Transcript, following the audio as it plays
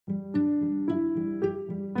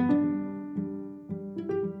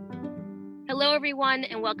Hello, everyone,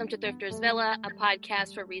 and welcome to Thrifters Villa, a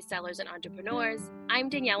podcast for resellers and entrepreneurs. I'm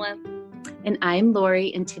Daniela. And I'm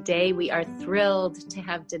Lori, and today we are thrilled to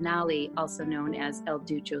have Denali, also known as El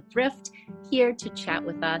Ducho Thrift, here to chat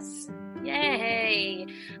with us. Yay!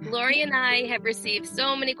 Lori and I have received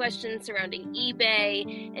so many questions surrounding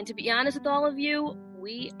eBay, and to be honest with all of you,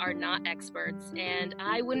 we are not experts, and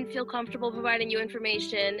I wouldn't feel comfortable providing you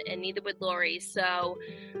information, and neither would Lori, so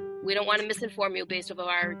we don't want to misinform you based off of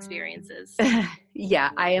our experiences.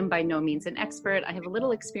 Yeah, I am by no means an expert. I have a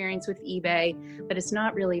little experience with eBay, but it's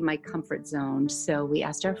not really my comfort zone. So we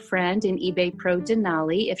asked our friend and eBay pro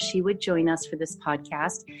Denali if she would join us for this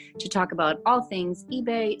podcast to talk about all things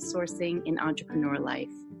eBay, sourcing, and entrepreneur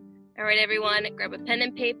life. All right, everyone, grab a pen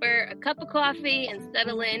and paper, a cup of coffee, and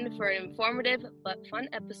settle in for an informative but fun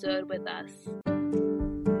episode with us.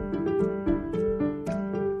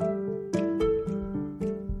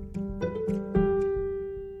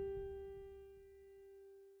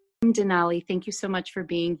 Denali, thank you so much for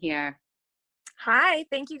being here. Hi,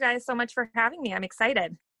 thank you guys so much for having me. I'm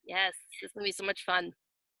excited. Yes, it's going to be so much fun.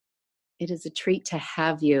 It is a treat to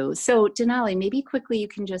have you. So Denali, maybe quickly you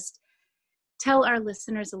can just tell our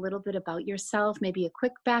listeners a little bit about yourself, maybe a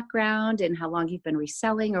quick background and how long you've been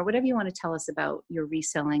reselling or whatever you want to tell us about your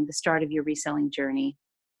reselling, the start of your reselling journey.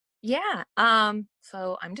 Yeah.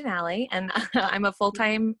 So I'm Denali and I'm a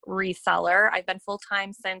full-time reseller. I've been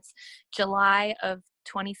full-time since July of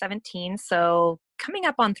 2017. So coming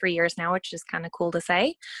up on 3 years now, which is kind of cool to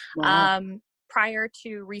say. Wow. Prior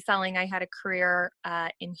to reselling, I had a career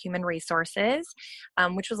in human resources,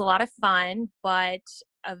 which was a lot of fun, but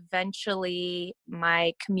eventually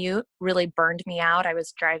my commute really burned me out. I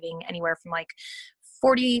was driving anywhere from like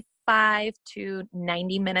 45 to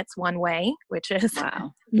 90 minutes one way, which is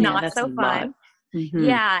not so fun. Mm-hmm.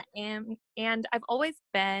 Yeah. And I've always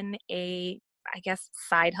been I guess,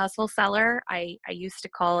 side hustle seller. I used to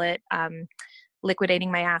call it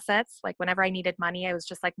liquidating my assets. Like whenever I needed money, I was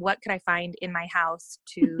just like, what could I find in my house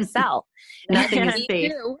to sell? Nothing is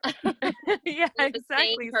safe. Yeah,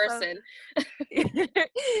 exactly. Person. So,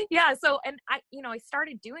 yeah. So, and I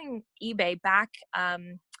started doing eBay back,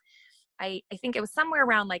 I think it was somewhere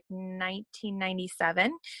around like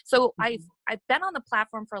 1997. So I've been on the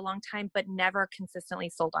platform for a long time, but never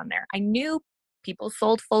consistently sold on there. I knew people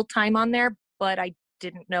sold full time on there, but I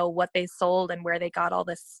didn't know what they sold and where they got all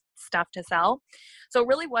this stuff to sell. So it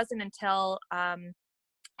really wasn't until I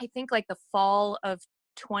think like the fall of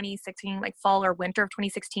 2016, like fall or winter of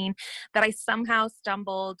 2016, that I somehow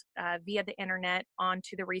stumbled via the internet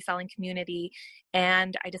onto the reselling community.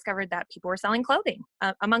 And I discovered that people were selling clothing,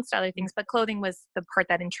 amongst other things, but clothing was the part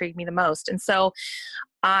that intrigued me the most. And so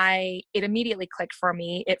it immediately clicked for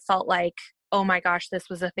me. It felt like, oh my gosh, this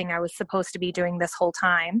was a thing I was supposed to be doing this whole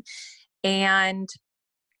time. And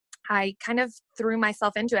I kind of threw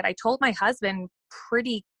myself into it. I told my husband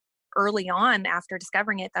pretty early on after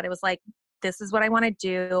discovering it that it was like, this is what I want to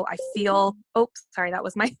do. I feel, oops, sorry, that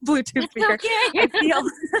was my Bluetooth speaker. Okay. I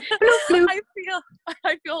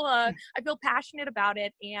feel passionate about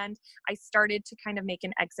it. And I started to kind of make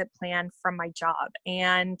an exit plan from my job.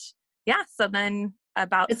 And yeah, so then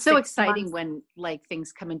it's so exciting when like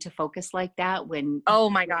things come into focus like that, when oh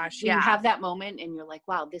my gosh, you have that moment and you're like,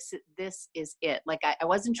 wow, this is it. Like I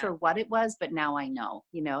wasn't sure what it was, but now I know,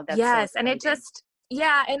 that's yes. so And it just,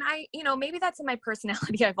 yeah. And I, maybe that's in my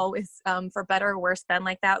personality. I've always, for better or worse, been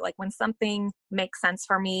like that. Like when something makes sense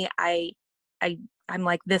for me, I'm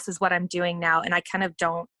like, this is what I'm doing now. And I kind of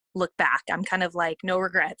don't look back. I'm kind of like, no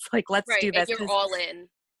regrets. Like, let's do this. And you're all in.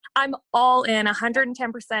 I'm all in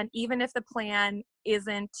 110%, even if the plan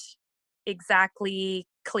isn't exactly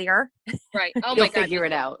clear. Right. Oh You'll my God. figure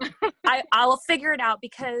it out. I'll figure it out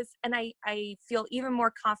because, and I feel even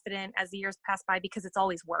more confident as the years pass by because it's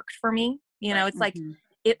always worked for me. It's like,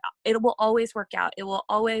 it will always work out. It will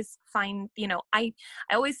always find, I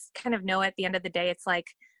always kind of know at the end of the day, it's like,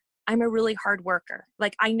 I'm a really hard worker.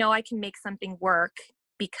 Like I know I can make something work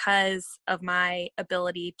because of my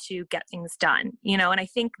ability to get things done, and I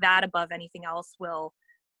think that above anything else will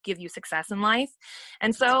give you success in life.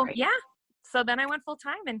 And so, yeah. So then I went full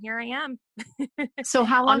time and here I am. So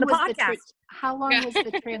how long on the was podcast. How long was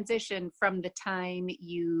the transition from the time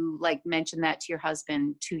you like mentioned that to your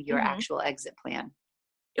husband to your actual exit plan?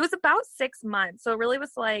 It was about 6 months. So it really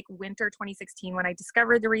was like winter 2016 when I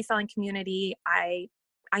discovered the reselling community. I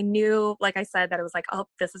knew, like I said, that it was like, oh,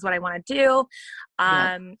 this is what I want to do.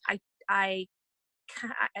 I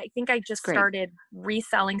think I just started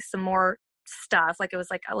reselling some more stuff. Like it was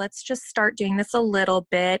like, oh, let's just start doing this a little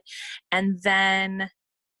bit. And then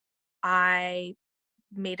I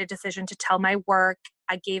made a decision to tell my work.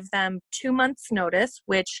 I gave them 2 months notice,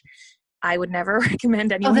 which I would never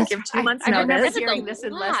recommend anyone give 2 months I remember notice. hearing this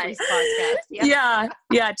in Leslie's podcast. Yeah.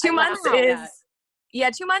 2 months love is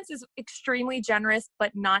that. 2 months is extremely generous,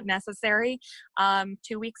 but not necessary.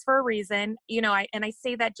 2 weeks for a reason. I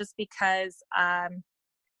say that just because,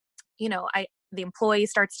 the employee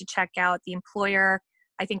starts to check out. The employer,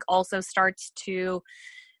 I think, also starts to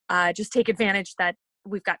just take advantage that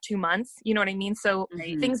we've got 2 months. You know what I mean? So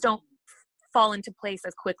things don't fall into place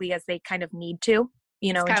as quickly as they kind of need to.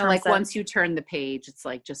 It's kind of like once you turn the page, it's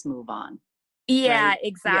like just move on. Yeah, right?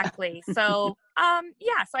 exactly. Yeah. So,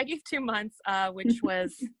 so I gave 2 months, which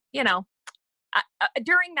was,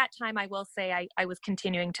 during that time, I will say I was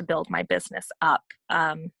continuing to build my business up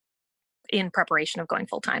in preparation of going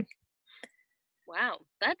full time. Wow,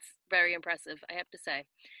 that's very impressive, I have to say.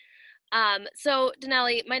 So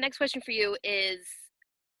Denali, my next question for you is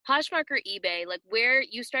Poshmark or eBay? Like where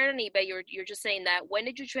you started on eBay, you're just saying that. When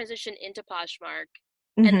did you transition into Poshmark?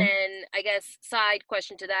 Mm-hmm. And then I guess side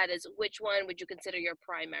question to that is which one would you consider your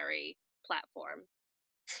primary platform?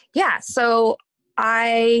 Yeah, so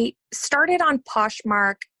I started on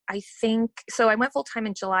Poshmark, I think, so I went full time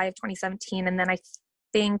in July of 2017, and then I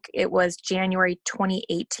think it was January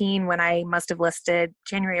 2018 when I must have listed,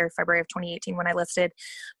 January or February of 2018 when I listed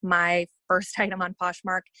my first item on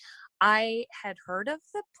Poshmark. I had heard of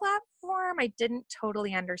the platform. I didn't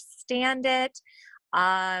totally understand it,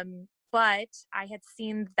 but I had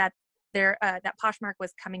seen that that Poshmark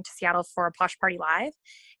was coming to Seattle for a Posh Party Live,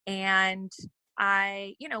 and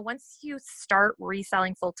once you start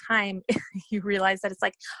reselling full time, you realize that it's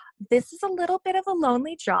like, this is a little bit of a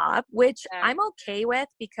lonely job, which I'm okay with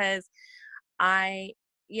because I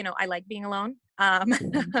like being alone. I'm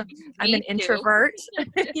an introvert.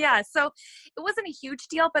 Yeah. So it wasn't a huge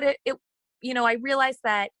deal, but it I realized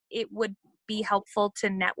that it would be helpful to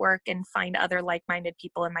network and find other like-minded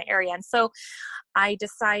people in my area. And so I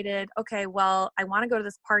decided, okay, well, I want to go to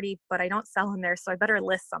this party, but I don't sell in there, so I better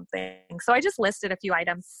list something. So I just listed a few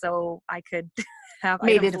items so I could have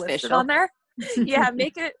items listed on there. Yeah,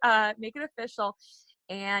 make it official.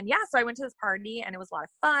 And so I went to this party and it was a lot of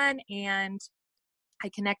fun, and I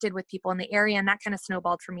connected with people in the area, and that kind of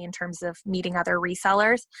snowballed for me in terms of meeting other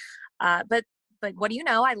resellers. But what do you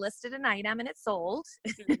know? I listed an item and it sold.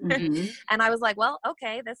 Mm-hmm. And I was like, well,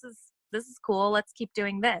 okay, this is cool. Let's keep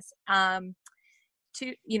doing this. Now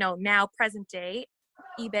present day,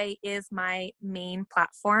 eBay is my main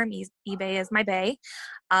platform. eBay is my bae.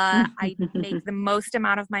 I make the most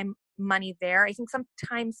amount of my money there. I think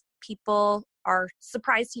sometimes people are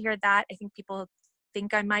surprised to hear that. I think people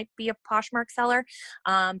think I might be a Poshmark seller.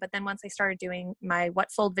 But then once I started doing my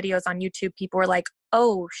what sold videos on YouTube, people were like,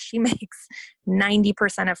 oh, she makes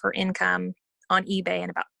 90% of her income on eBay and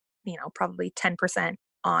about, probably 10%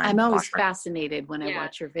 on I'm always Poshmark. Fascinated when I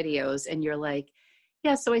watch your videos and you're like,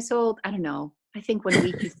 yeah, so I sold, I don't know, I think 1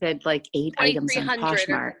 week you said like 8 items on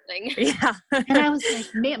Poshmark. Yeah. And I was like,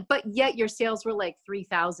 man, but yet your sales were like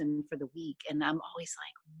 3,000 for the week. And I'm always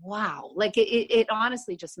like, wow. Like it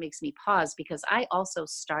honestly just makes me pause because I also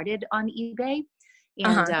started on eBay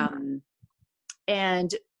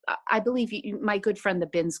and I believe my good friend, the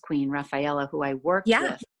Bins Queen, Rafaela, who I worked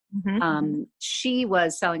with, she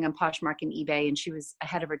was selling on Poshmark and eBay, and she was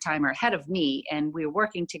ahead of her time, or ahead of me, and we were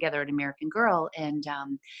working together at American Girl, and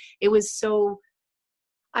it was so,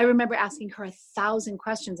 I remember asking her 1,000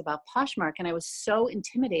 questions about Poshmark, and I was so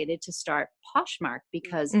intimidated to start Poshmark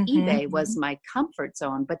because eBay was my comfort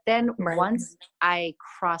zone. But then once I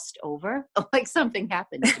crossed over, like something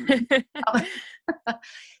happened to me.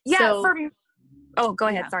 For me. Oh, go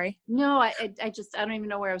ahead. Sorry. No, I don't even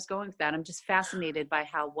know where I was going with that. I'm just fascinated by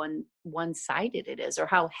how one-sided it is, or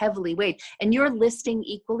how heavily weighed. And you're listing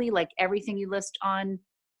equally, like everything you list on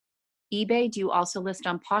eBay. Do you also list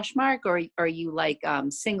on Poshmark, or are you like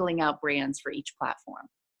singling out brands for each platform?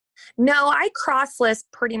 No, I cross list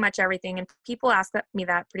pretty much everything. And people ask me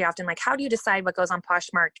that pretty often, like, how do you decide what goes on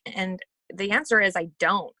Poshmark? And the answer is I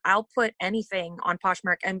don't. I'll put anything on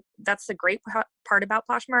Poshmark. And that's the great part about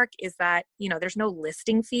Poshmark is that, there's no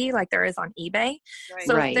listing fee like there is on eBay.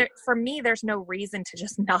 Right. So for me, there's no reason to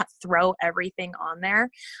just not throw everything on there.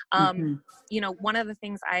 One of the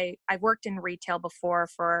things I've worked in retail before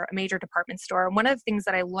for a major department store. And one of the things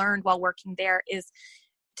that I learned while working there is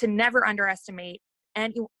to never underestimate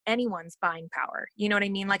anyone's buying power. You know what I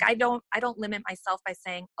mean? Like I don't limit myself by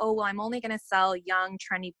saying, oh, well, I'm only going to sell young,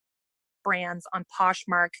 trendy brands on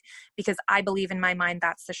Poshmark because I believe in my mind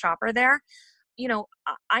that's the shopper there.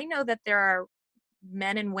 I know that there are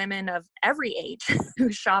men and women of every age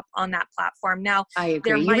who shop on that platform. Now, I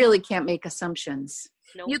agree. You really can't make assumptions.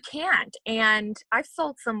 Nope. You can't. And I've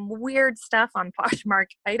sold some weird stuff on Poshmark,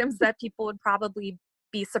 items that people would probably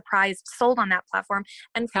be surprised sold on that platform.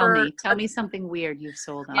 And Tell me something weird you've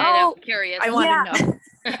sold on. Yeah, I know, I'm curious. I want to know.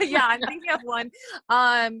 Yeah, I'm thinking of one.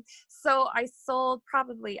 So I sold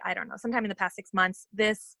probably, I don't know, sometime in the past 6 months,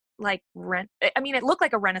 this like it looked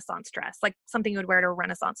like a Renaissance dress, like something you would wear to a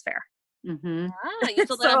Renaissance fair. Mm-hmm. You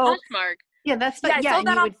sold that on Poshmark. Yeah, that's I sold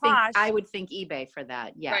that on Posh. I would think eBay for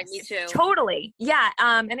that. Yes. Right, me too. Totally. Yeah.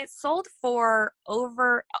 And it sold for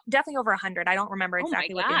definitely over 100. I don't remember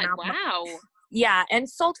exactly what the amount. Wow. Yeah, and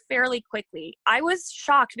sold fairly quickly. I was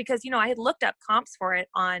shocked because, I had looked up comps for it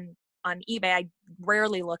on eBay. I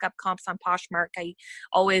rarely look up comps on Poshmark. I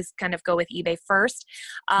always kind of go with eBay first.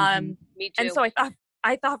 Me too. And so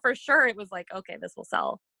I thought for sure it was like, okay, this will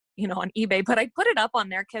sell, on eBay, but I put it up on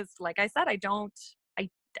there because like I said, I don't,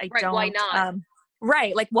 right, why not?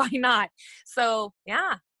 Right. Like, why not? So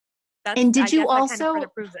yeah. And did you also, kind of further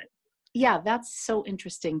proves it. Yeah, that's so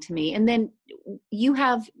interesting to me. And then you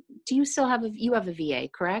have a VA,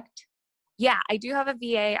 correct? Yeah, I do have a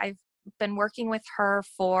VA. I've been working with her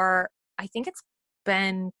for, I think it's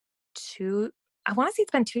been I want to say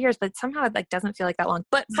it's been 2 years, but somehow it doesn't feel like that long,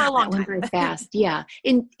 but for a long time. Very fast. Yeah.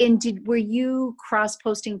 And were you cross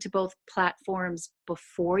posting to both platforms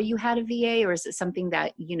before you had a VA, or is it something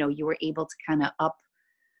that, you were able to kind of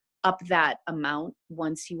up that amount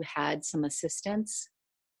once you had some assistance?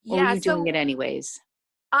 Or were you doing it anyways?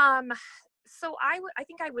 So I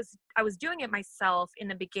think I was doing it myself in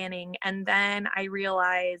the beginning, and then I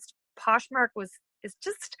realized Poshmark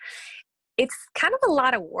it's kind of a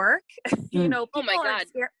lot of work. People oh my God. are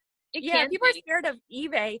scared. People are scared of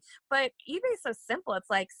eBay, but eBay is so simple. It's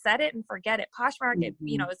like set it and forget it. Poshmark,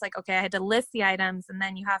 it's like, okay, I had to list the items, and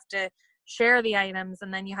then you have to share the items,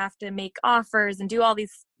 and then you have to make offers and do all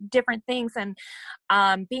these different things. And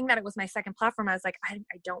being that it was my second platform, I was like, I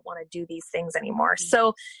don't want to do these things anymore.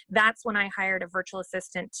 So that's when I hired a virtual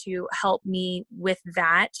assistant to help me with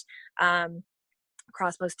that,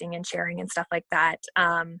 cross-posting and sharing and stuff like that.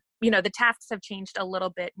 The tasks have changed a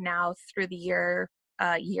little bit now through the years.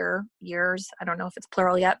 I don't know if it's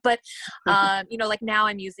plural yet, but, like now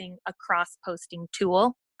I'm using a cross-posting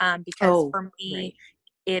tool, because for me,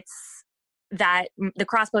 it's that the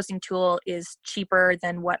cross-posting tool is cheaper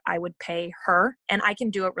than what I would pay her, and I can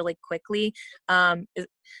do it really quickly. I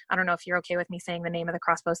don't know if you're okay with me saying the name of the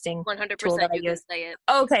cross-posting 100% tool that I use. Say it.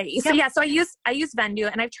 Okay. So so I use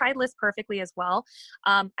Vendoo, and I've tried List Perfectly as well.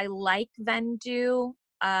 I like Vendoo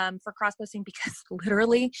for cross-posting because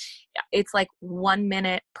literally it's like 1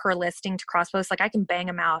 minute per listing to cross-post. Like I can bang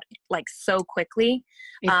them out like so quickly.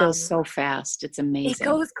 It goes so fast. It's amazing. It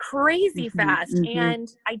goes crazy fast. And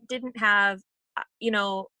I didn't have,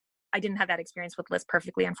 I didn't have that experience with List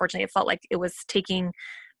Perfectly. Unfortunately, it felt like it was taking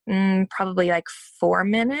probably like 4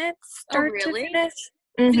 minutes start to finish.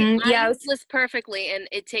 I use List Perfectly, and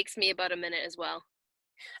it takes me about a minute as well.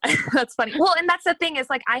 That's funny. Well, and that's the thing is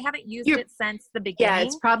like I haven't used it since the beginning. Yeah,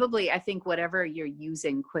 it's probably, I think whatever you're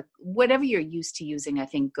using whatever you're used to using, I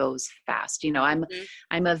think goes fast. I'm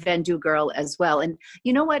a Vendoo girl as well. And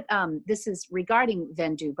you know what? This is regarding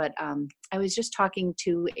Vendoo, but I was just talking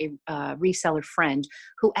to a reseller friend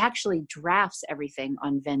who actually drafts everything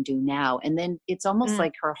on Vendoo now, and then it's almost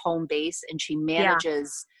like her home base, and she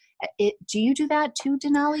manages. It. Do you do that too,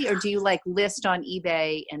 Denali, or do you like list on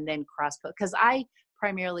eBay and then cross-post? Because I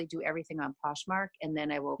primarily do everything on Poshmark, and then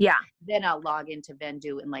then I'll log into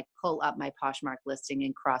Vendoo and like pull up my Poshmark listing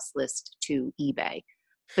and cross list to eBay.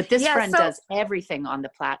 But this friend does everything on the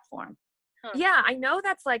platform. Yeah, I know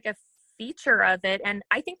that's like a feature of it, and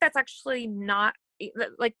I think that's actually not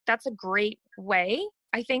like that's a great way,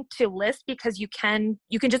 I think, to list, because you can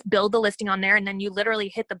just build the listing on there, and then you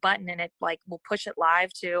literally hit the button and it like will push it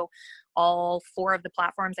live to all 4 of the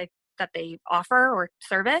platforms that they offer or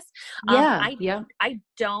service. I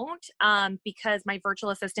don't, because my virtual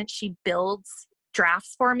assistant, she builds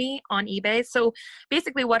drafts for me on eBay. So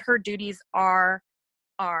basically what her duties are,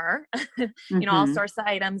 I'll source the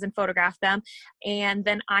items and photograph them. And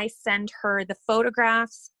then I send her the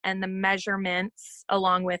photographs and the measurements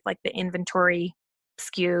along with like the inventory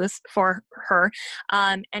SKUs for her.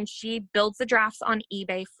 And she builds the drafts on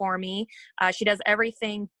eBay for me. She does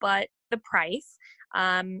everything but the price.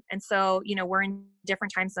 And so, we're in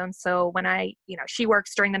different time zones. So when she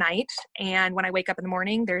works during the night, and when I wake up in the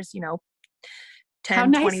morning, there's, 10, How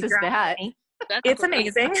nice 20 is that? It's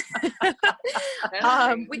amazing.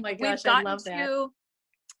 My gosh, I love that.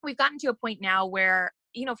 We've gotten to a point now where,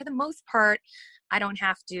 for the most part, I don't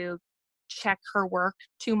have to check her work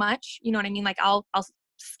too much. You know what I mean? Like I'll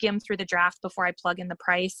skim through the draft before I plug in the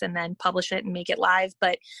price and then publish it and make it live.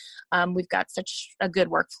 But we've got such a good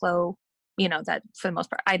workflow, that for the most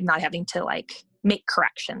part, I'm not having to like make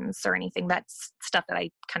corrections or anything. That's stuff that I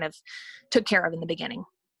kind of took care of in the beginning.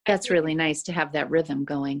 That's really nice to have that rhythm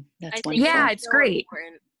going. That's I think wonderful. Yeah, it's so great.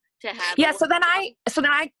 important to have. Yeah, so then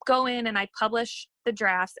I go in and I publish the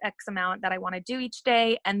drafts X amount that I want to do each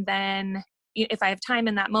day, and then if I have time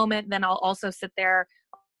in that moment, then I'll also sit there,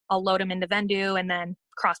 I'll load them into Vendoo and then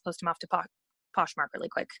cross post them off to Poshmark really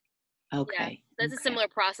quick. Okay. Yeah, that's a similar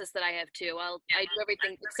process that I have too. I do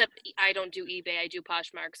everything except I don't do eBay. I do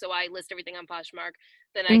Poshmark. So I list everything on Poshmark.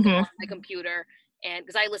 Then I go on my computer, and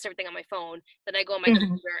because I list everything on my phone, then I go on my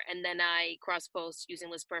computer and then I cross post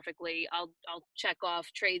using List Perfectly. I'll check off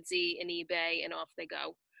Tradesy and eBay, and off they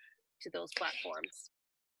go to those platforms.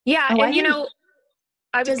 Yeah, Oh, and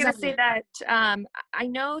I was going to Does say that I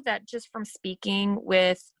know that just from speaking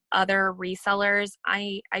with other resellers,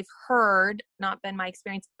 I've heard, not been my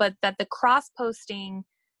experience, but that the cross posting,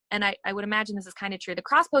 and I would imagine this is kind of true, the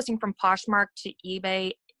cross posting from Poshmark to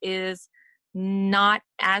eBay is not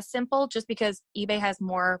as simple, just because eBay has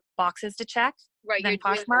more boxes to check than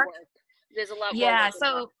Poshmark. There's a lot more. Yeah,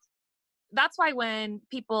 so that's why when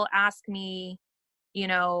people ask me,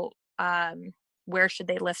 where should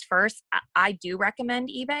they list first, I do recommend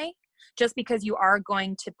eBay, just because you are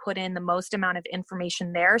going to put in the most amount of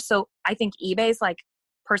information there. So I think eBay's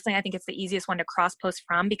personally, I think it's the easiest one to cross post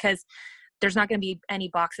from, because there's not going to be any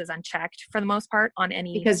boxes unchecked for the most part on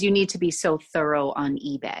any. Because you need to be so thorough on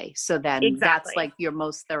eBay. So then that's like your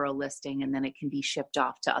most thorough listing, and then it can be shipped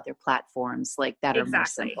off to other platforms that are more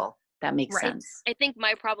simple. That makes sense. I think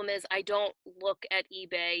my problem is I don't look at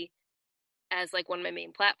eBay as one of my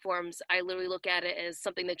main platforms. I literally look at it as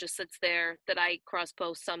something that just sits there that I cross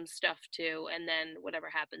post some stuff to, and then whatever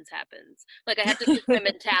happens. I have to put my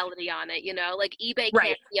mentality on it, eBay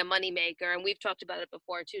can't be a moneymaker, and we've talked about it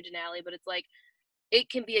before too, Denali, but it's it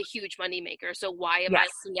can be a huge moneymaker. So why am I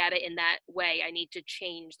looking at it in that way? I need to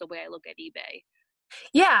change the way I look at eBay.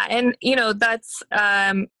 Yeah. And, that's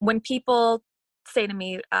when people say to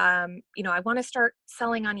me, I want to start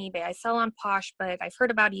selling on eBay. I sell on Posh, but I've heard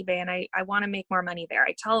about eBay and I want to make more money there.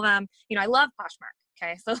 I tell them, I love Poshmark.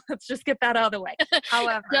 Okay. So let's just get that out of the way.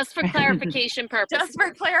 However, just for clarification purposes. Just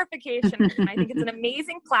for clarification. I think it's an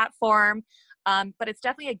amazing platform, but it's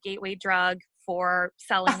definitely a gateway drug for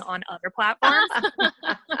selling on other platforms.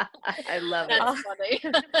 I love it. That's funny.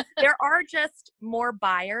 There are just more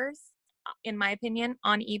buyers, in my opinion,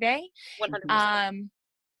 on eBay. 100%.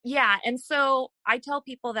 Yeah. And so I tell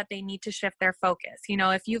people that they need to shift their focus.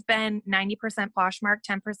 If you've been 90% Poshmark,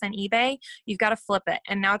 10% eBay, you've got to flip it.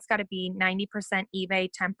 And now it's got to be 90% eBay,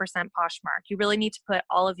 10% Poshmark. You really need to put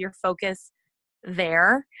all of your focus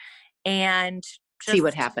there and just see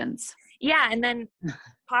what happens. Yeah. And then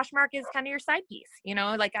Poshmark is kind of your side piece.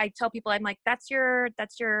 I tell people, I'm like, that's your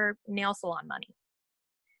nail salon money.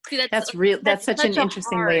 See, that's real. That's such an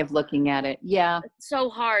interesting way of looking at it. Yeah. It's so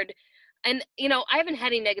hard. And, I haven't had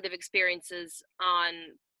any negative experiences on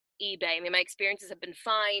eBay. I mean, my experiences have been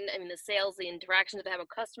fine. I mean, the sales, the interactions that I have with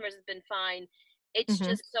customers have been fine. It's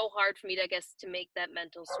just so hard for me to make that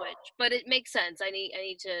mental switch. But it makes sense. I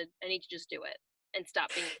need to just do it and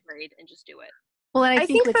stop being afraid and just do it. Well, and I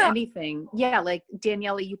think with anything, like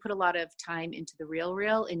Daniela, you put a lot of time into the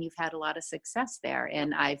RealReal and you've had a lot of success there.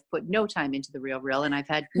 And I've put no time into the RealReal and I've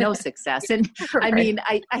had no success. And I mean,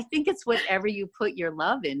 I think it's whatever you put your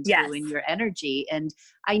love into and your energy. And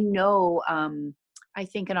I know, I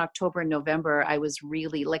think in October and November, I was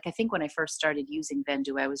really I think when I first started using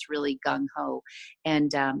Vendoo, I was really gung-ho.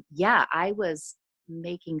 And I was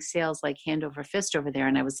making sales like hand over fist over there.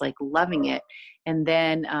 And I was loving it. And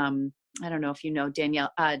then, I don't know if you know Denali,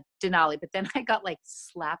 but then I got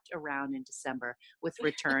slapped around in December with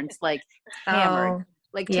returns, hammered,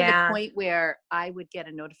 to the point where I would get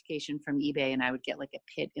a notification from eBay and I would get a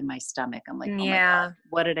pit in my stomach. I'm like, oh my God,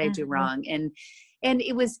 what did I do wrong? And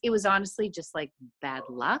it was honestly just bad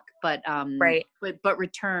luck, but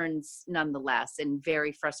returns nonetheless, and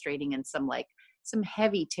very frustrating, and some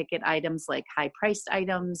heavy ticket items, high priced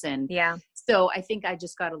items. And so I think I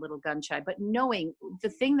just got a little gun shy, but knowing the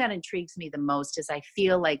thing that intrigues me the most is I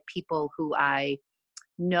feel like people who I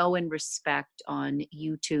know and respect on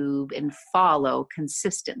YouTube and follow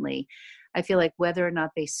consistently, I feel like whether or not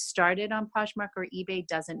they started on Poshmark or eBay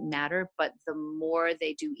doesn't matter, but the more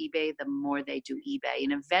they do eBay, the more they do eBay.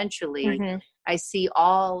 And eventually I see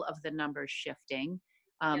all of the numbers shifting.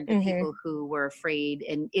 The people who were afraid,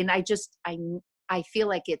 and I feel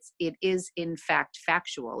like it is in fact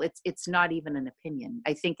factual. It's not even an opinion.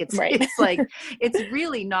 I think it's it's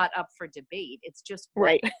really not up for debate. It's just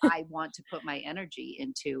what I want to put my energy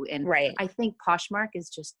into. And I think Poshmark is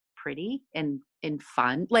just pretty and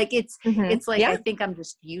fun. Like it's like, Yeah. I think I'm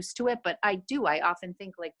just used to it, but I often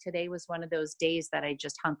think like today was one of those days that I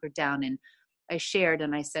just hunkered down and I shared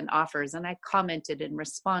and I sent offers and I commented and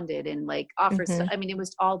responded and like offers. I mean, it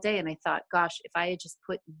was all day. And I thought, gosh, if I had just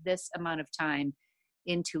put this amount of time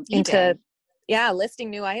into eBay, listing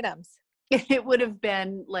new items, it would have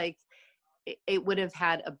been like, it would have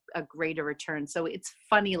had a greater return. So it's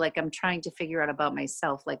funny, like I'm trying to figure out about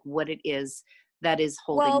myself, like what it is that is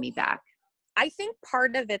holding me back. I think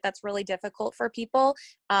part of it that's really difficult for people,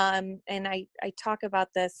 and I talk about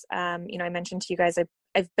this, I mentioned to you guys,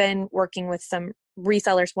 I've been working with some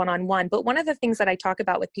resellers one-on-one, but one of the things that I talk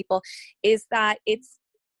about with people is that it's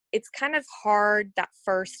kind of hard that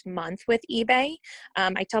first month with eBay.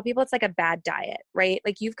 I tell people it's like a bad diet, right?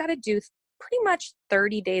 Like you've got to do pretty much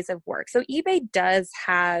 30 days of work. So eBay does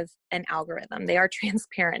have an algorithm. They are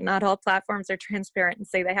transparent. Not all platforms are transparent and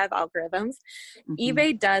say they have algorithms.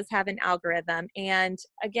 eBay does have an algorithm. And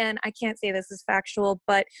again, I can't say this is factual,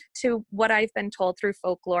 but to what I've been told through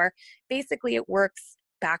folklore, basically it works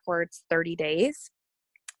backwards 30 days.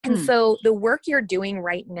 And so the work you're doing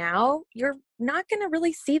right now, you're not going to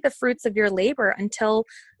really see the fruits of your labor until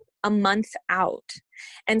a month out.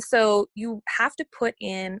 And so you have to put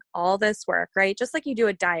in all this work, right? Just like you do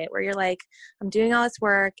a diet where you're like, I'm doing all this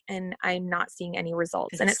work and I'm not seeing any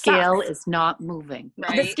results. And the scale is not moving.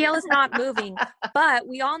 Right? The scale is not moving. But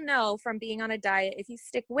we all know from being on a diet, if you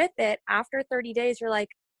stick with it after 30 days, you're like,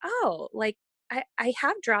 oh, like I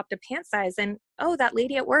have dropped a pant size and oh, that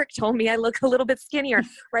lady at work told me I look a little bit skinnier,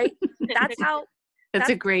 right? That's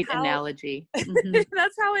a great analogy.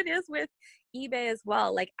 That's how it is with eBay as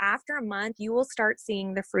well. Like after a month, you will start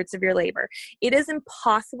seeing the fruits of your labor. It is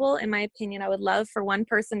impossible, in my opinion. I would love for one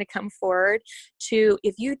person to come forward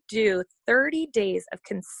if you do 30 days of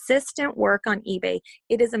consistent work on eBay,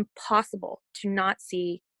 it is impossible to not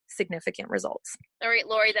see significant results. All right,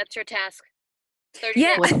 Lori, that's your task. 30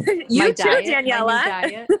 yeah, you too,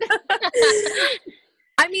 Daniela.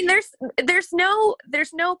 I mean, there's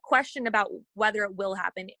no question about whether it will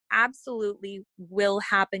happen. It absolutely will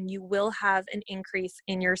happen. You will have an increase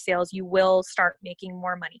in your sales. You will start making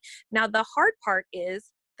more money. Now, the hard part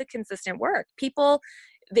is the consistent work. People,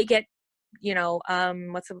 they get,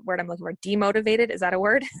 what's the word I'm looking for? Demotivated. Is that a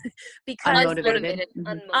word? Because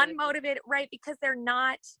unmotivated, right? Because they're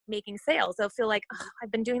not making sales. They'll feel like, oh,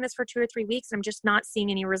 I've been doing this for 2 or 3 weeks and I'm just not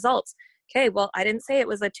seeing any results. Okay, well, I didn't say it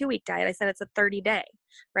was a 2-week diet. I said it's a 30-day,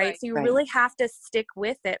 right? So you really have to stick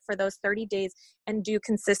with it for those 30 days and do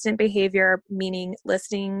consistent behavior, meaning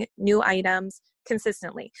listing new items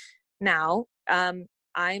consistently. Now, I'm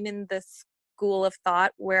in the school of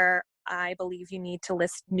thought where I believe you need to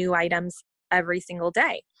list new items every single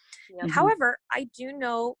day. Yep. However, I do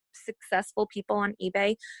know successful people on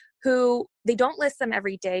eBay who they don't list them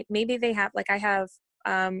every day. Maybe they have, like I have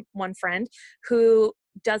one friend who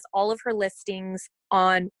does all of her listings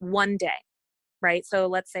on one day, right? So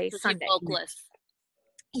let's say Sunday. Bulk list.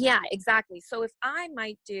 Yeah, exactly. So if I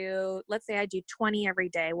might do, let's say I do 20 every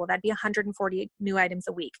day, well, that'd be 140 new items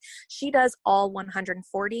a week. She does all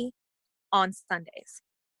 140 on Sundays.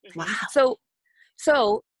 Wow.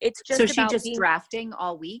 So it's just she just drafting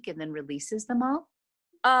all week and then releases them all?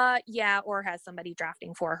 Yeah, or has somebody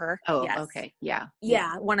drafting for her. Oh, yes. Okay. Yeah.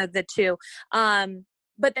 One of the two.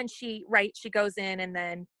 But then she goes in and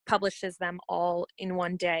then publishes them all in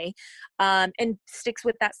one day, and sticks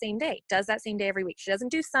with that same day, does that same day every week. She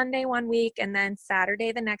doesn't do Sunday one week and then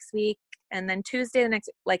Saturday the next week and then Tuesday the next,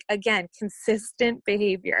 like again, consistent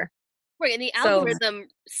behavior. Right. And the algorithm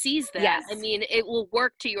sees that. Yes. I mean, it will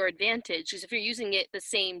work to your advantage because if you're using it the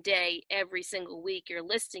same day every single week, you're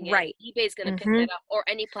listing it. Right. eBay's going to pick that up, or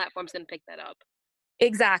any platform's going to pick that up.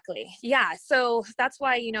 Exactly. Yeah. So that's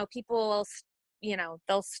why, people,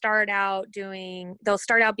 they'll start out being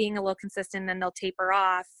a little consistent, then they'll taper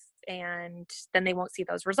off, and then they won't see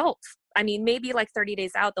those results. I mean, maybe like 30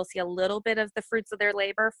 days out, they'll see a little bit of the fruits of their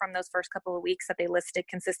labor from those first couple of weeks that they listed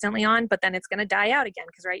consistently on, but then it's going to die out again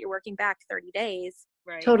because, right, you're working back 30 days.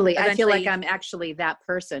 Right. Totally. Eventually, I feel like I'm actually that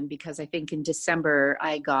person because I think in December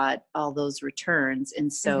I got all those returns.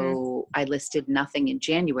 And so I listed nothing in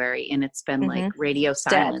January and it's been like radio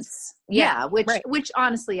silence. Yeah. Which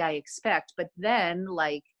honestly I expect, but then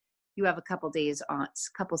like you have a couple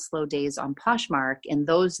slow days on Poshmark and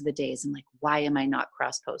those are the days I'm like, why am I not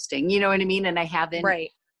cross posting? You know what I mean? And I haven't. Right.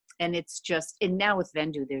 And it's just, and now with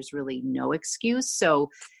Vendoo, there's really no excuse. So,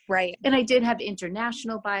 right. And I did have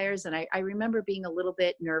international buyers and I remember being a little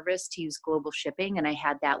bit nervous to use global shipping and I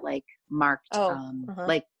had that like marked,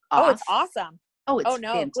 like off. Oh, it's awesome. Oh, it's Oh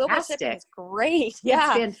no, global shipping fantastic. is great. It's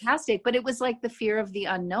Yeah. fantastic. But it was like the fear of the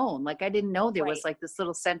unknown. Like I didn't know there was Right. like this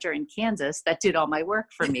little center in Kansas that did all my work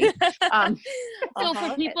for me. Um, So for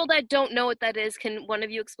Uh-huh. people that don't know what that is, can one of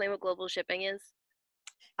you explain what global shipping is?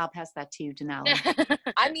 I'll pass that to you, Denali.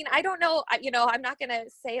 I mean, I don't know, I'm not going to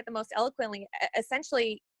say it the most eloquently.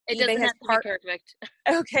 Essentially, It eBay doesn't has have to be perfect.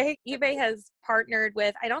 okay, eBay has partnered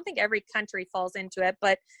with, I don't think every country falls into it,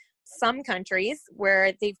 but some countries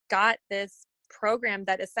where they've got this program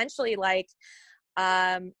that essentially like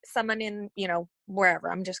someone in,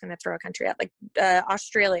 wherever, I'm just going to throw a country out, like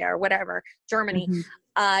Australia or whatever, Germany,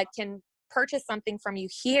 can purchase something from you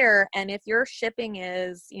here. And if your shipping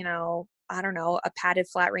is, I don't know, a padded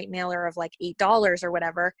flat rate mailer of like $8 or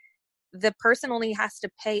whatever, the person only has to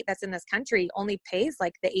pay, that's in this country, only pays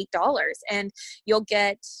like the $8. And you'll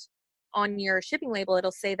get on your shipping label,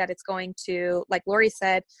 it'll say that it's going to, like Lori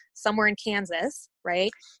said, somewhere in Kansas,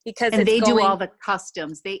 right? Because and it's they do going, all the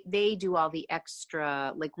customs. They do all the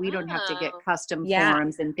extra, like we don't have to get Oh. custom Yeah.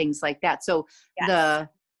 forms and things like that. So yes. the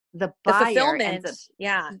the buyer fulfillment, ends up,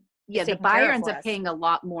 yeah, the taken care buyer of ends for up us. paying a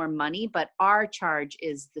lot more money, but our charge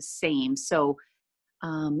is the same. So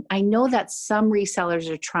I know that some resellers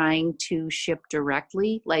are trying to ship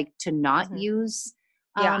directly, like to not use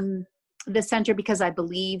Yeah. the center, because I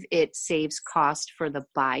believe it saves cost for the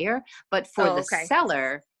buyer. But for the okay.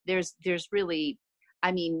 seller, there's really,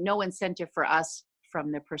 I mean, no incentive for us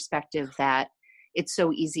from the perspective that it's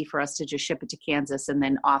so easy for us to just ship it to Kansas and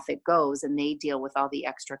then off it goes and they deal with all the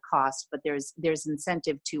extra cost. But there's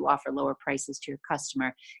incentive to offer lower prices to your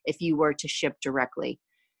customer if you were to ship directly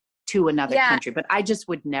to another Yeah. country. But I just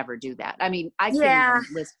would never do that. I mean, I couldn't Yeah.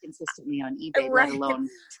 even list consistently on eBay, Right. let alone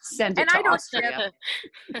send it And to I don't Austria.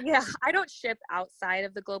 Yeah, I don't ship outside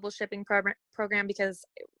of the global shipping program because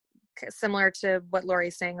similar to what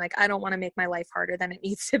Lori's saying, like I don't want to make my life harder than it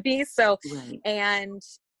needs to be. So, Right. and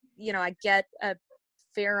I get a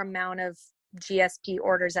fair amount of GSP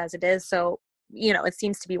orders as it is. So, it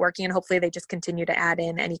seems to be working, and hopefully they just continue to add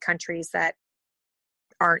in any countries that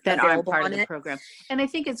aren't available part on of the it. program. And I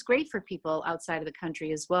think it's great for people outside of the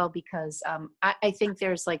country as well, because I think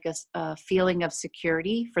there's like a feeling of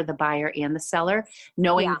security for the buyer and the seller,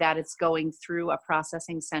 knowing Yeah. that it's going through a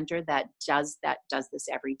processing center that does this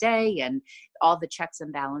every day, and all the checks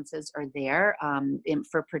and balances are there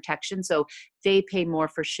for protection. So they pay more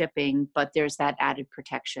for shipping, but there's that added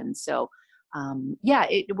protection. So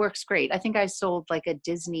it works great. I think I sold like a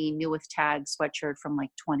Disney New with Tag sweatshirt from like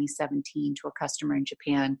 2017 to a customer in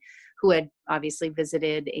Japan who had obviously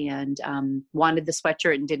visited and wanted the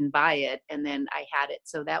sweatshirt and didn't buy it. And then I had it.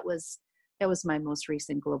 So that was my most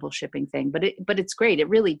recent global shipping thing. But it's great. It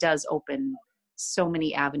really does open so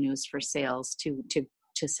many avenues for sales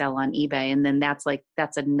to sell on eBay. And then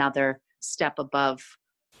that's another step above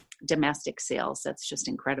domestic sales. That's just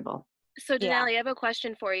incredible. So Yeah. Denali, I have a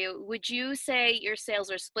question for you. Would you say your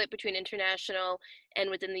sales are split between international and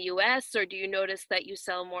within the US, or do you notice that you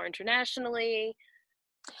sell more internationally?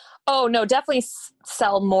 Oh no, definitely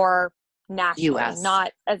sell more nationally, US.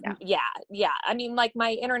 not as, yeah. I mean, like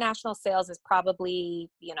my international sales is probably,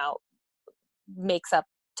 makes up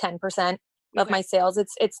 10% of my sales.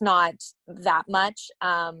 It's not that much.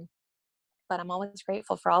 But I'm always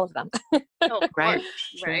grateful for all of them. Oh, of Right. course,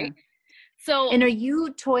 Sure. right? So, and are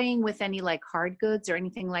you toying with any like hard goods or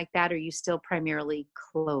anything like that? Or are you still primarily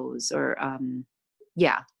clothes or,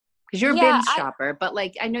 because you're a bin shopper, but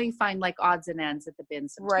like, I know you find like odds and ends at the bin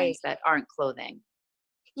sometimes that aren't clothing.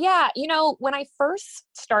 Yeah. When I first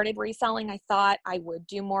started reselling, I thought I would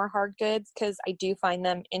do more hard goods because I do find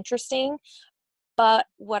them interesting. But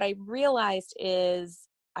what I realized is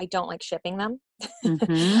I don't like shipping them,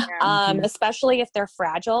 especially if they're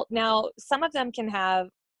fragile. Now, some of them can have,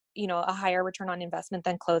 a higher return on investment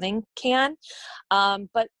than clothing can.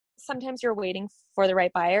 But sometimes you're waiting for the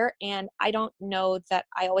right buyer. And I don't know that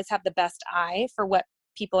I always have the best eye for what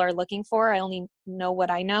people are looking for. I only know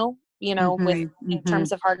what I know, in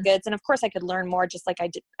terms of hard goods. And of course I could learn more, just like I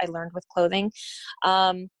learned with clothing.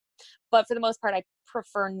 But for the most part, I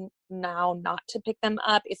prefer now not to pick them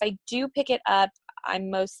up. If I do pick it up, I'm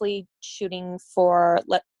mostly shooting for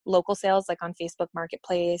local sales, like on Facebook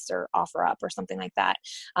Marketplace or OfferUp or something like that,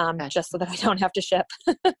 just so that I don't have to ship.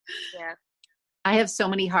 Yeah. I have so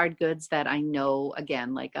many hard goods that I know,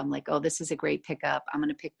 again, like I'm like, oh, this is a great pickup. I'm going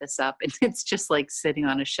to pick this up. And it's just like sitting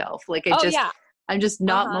on a shelf. Like I'm just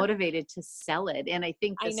not motivated to sell it. And I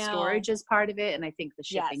think the storage is part of it. And I think the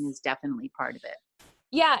shipping is definitely part of it.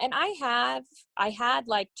 Yeah. And I had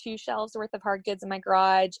like 2 shelves worth of hard goods in my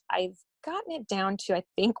garage. I've gotten it down to, I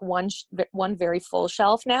think, one very full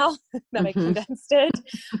shelf now that I condensed it.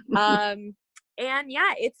 And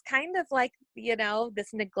yeah, it's kind of like, this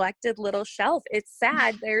neglected little shelf. It's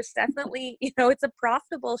sad. There's definitely, it's a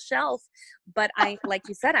profitable shelf, but like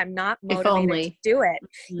you said, I'm not If motivated to only. do it.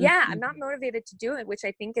 Yeah, I'm Mhm. not motivated to do it, which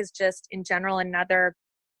I think is just in general another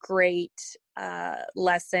great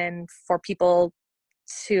lesson for people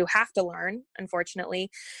to have to learn, unfortunately,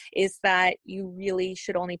 is that you really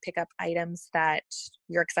should only pick up items that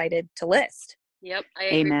you're excited to list. Yep, I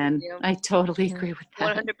agree with Amen. you. I totally Mhm. agree with that.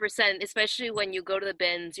 100%, especially when you go to the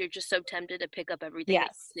bins, you're just so tempted to pick up everything that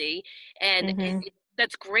Yes. you see. And Mhm.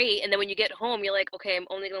 that's great. And then when you get home, you're like, okay, I'm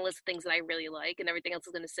only going to list things that I really like, and everything else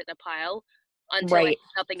is going to sit in a pile until I Right.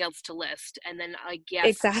 have nothing else to list. And then I guess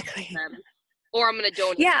Exactly. them, or I'm going to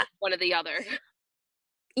donate Yeah. them, one or the other.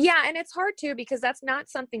 Yeah. And it's hard too, because that's not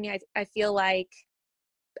something I feel like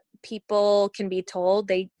people can be told.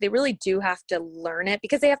 They really do have to learn it,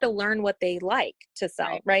 because they have to learn what they like to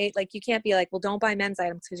sell, right? Like, you can't be like, well, don't buy men's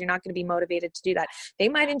items, because you're not going to be motivated to do that. They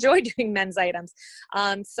might enjoy doing men's items.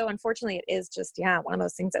 So unfortunately, it is just, one of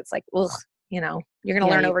those things that's like, ugh, you're going to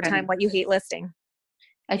learn over time what you hate listing.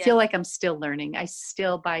 I feel like I'm still learning. I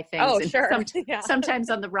still buy things. Oh, and sure.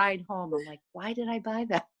 Sometimes on the ride home, I'm like, why did I buy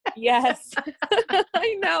that? Yes.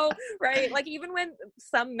 I know. Right. Like, even when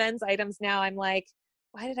some men's items now, I'm like,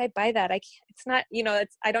 why did I buy that? It's not,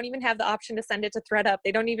 I don't even have the option to send it to ThredUp.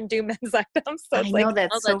 They don't even do men's items. So I it's know like,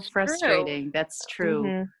 that's so that's frustrating. true. That's true.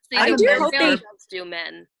 mm-hmm. See, I the do Real hope Real they does do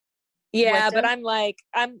men. Yeah, What but does? I'm like,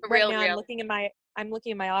 I'm The right Real now. Real. I'm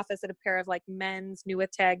looking in my office at a pair of like men's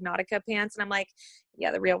Nuitag Nautica pants, and I'm like,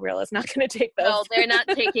 yeah, the Real is not going to take those. No, they're not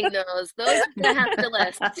taking those. Those are gonna have to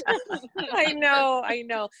list. I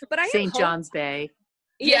know, but I am St. John's Bay.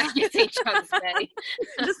 Yeah, St. John's Bay.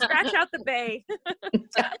 Just scratch out the bay.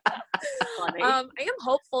 Funny. I am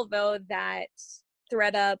hopeful though that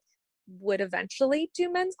ThredUp would eventually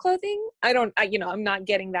do men's clothing. I'm not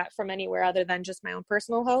getting that from anywhere other than just my own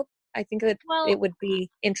personal hope. I think that it would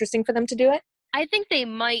be interesting for them to do it. I think they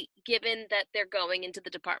might, given that they're going into the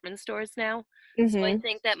department stores now. Mm-hmm. So I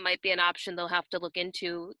think that might be an option they'll have to look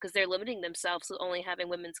into, because they're limiting themselves to only having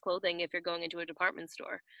women's clothing if you're going into a department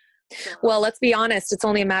store. So, well, let's be honest. It's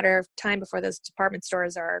only a matter of time before those department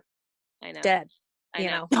stores are dead. I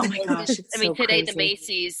know. Oh my gosh. I mean, so today crazy. the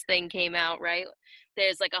Macy's thing came out, right?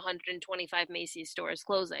 There's like 125 Macy's stores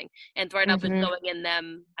closing, and ThredUp is going in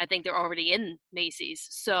them. I think they're already in Macy's.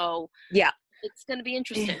 So yeah, it's going to be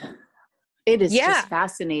interesting. It is just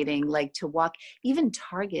fascinating, like, to walk, even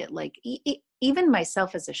Target, like even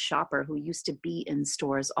myself as a shopper who used to be in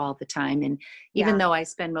stores all the time. And even though I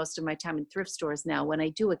spend most of my time in thrift stores now, when I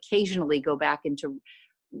do occasionally go back into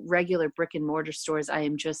regular brick and mortar stores, I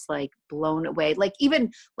am just like blown away. Like,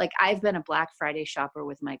 even like, I've been a Black Friday shopper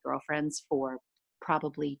with my girlfriends for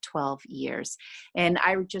probably 12 years. And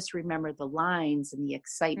I just remember the lines and the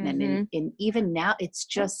excitement. And even now it's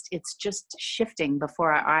just shifting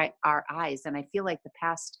before our eyes. And I feel like the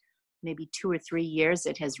past maybe 2 or 3 years,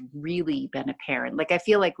 it has really been apparent. Like, I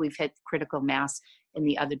feel like we've hit critical mass in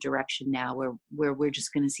the other direction now, where we're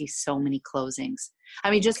just going to see so many closings.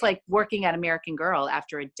 I mean, just like working at American Girl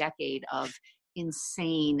after a decade of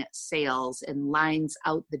insane sales and lines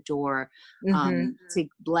out the door to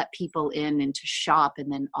let people in and to shop, and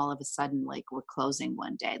then all of a sudden, like, we're closing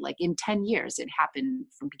one day. Like, in 10 years it happened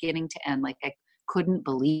from beginning to end. Like, I couldn't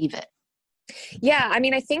believe it. Yeah, I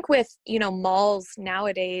mean, I think with, malls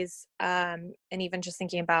nowadays, and even just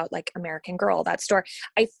thinking about like American Girl, that store,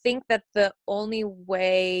 I think that the only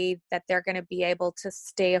way that they're going to be able to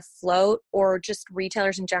stay afloat, or just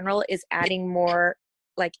retailers in general, is adding more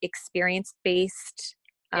like experience-based,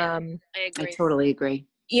 I agree. I totally agree.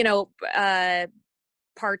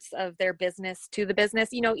 Parts of their business to the business,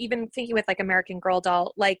 even thinking with like American Girl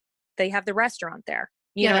doll, like they have the restaurant there.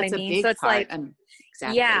 You know what I mean? So it's part. like,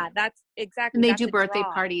 exactly. Yeah, that's exactly. And they do birthday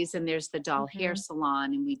parties, and there's the doll hair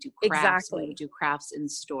salon, and we do crafts. Exactly. We do crafts in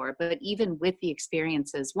store. But even with the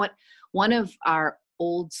experiences, one of our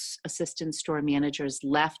old assistant store managers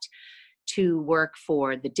left to work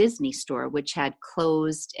for the Disney store, which had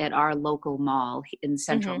closed at our local mall in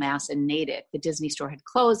Central Mass in Natick. The Disney store had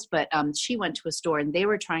closed, but she went to a store, and they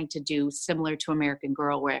were trying to do similar to American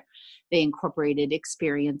Girl, where they incorporated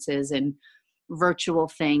experiences and virtual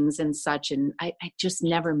things and such. And I just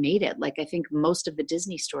never made it. Like, I think most of the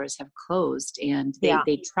Disney stores have closed, and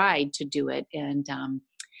they tried to do it. And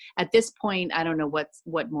at this point, I don't know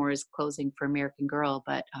what more is closing for American Girl,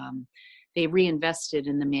 but they reinvested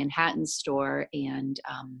in the Manhattan store, and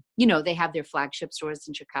they have their flagship stores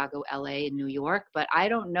in Chicago, LA, and New York, but I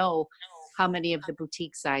don't know how many of the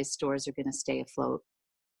boutique size stores are going to stay afloat.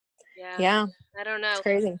 Yeah. I don't know. It's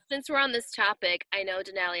crazy. Since we're on this topic, I know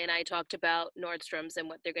Denali and I talked about Nordstrom's and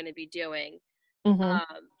what they're going to be doing. Mm-hmm.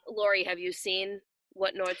 Lori, have you seen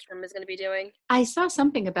what Nordstrom is going to be doing? I saw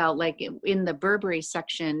something about like in the Burberry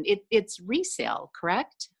section, it's resale,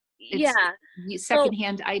 correct? It's Yeah.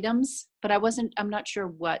 secondhand items, but I'm not sure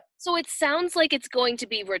what. So it sounds like it's going to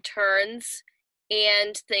be returns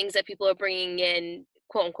and things that people are bringing in,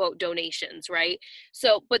 quote unquote, donations, right?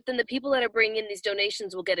 So, but then the people that are bringing in these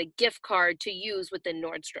donations will get a gift card to use within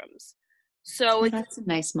Nordstrom's. So Oh, that's a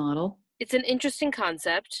nice model. it's an interesting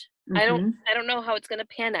concept. I don't know how it's going to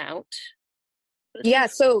pan out. Yeah.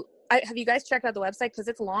 So have you guys checked out the website? Because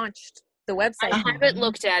it's launched. The website. I haven't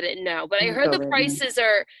looked at it, no, but I heard the prices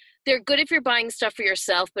they're good if you're buying stuff for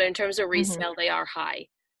yourself, but in terms of resale, they are high.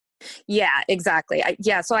 Yeah, exactly.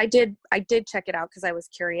 So I did check it out because I was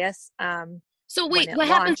curious. So wait, what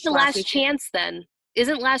happens to Last Chance then?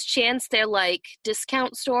 Isn't Last Chance their like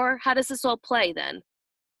discount store? How does this all play then?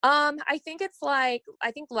 I think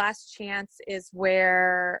Last Chance is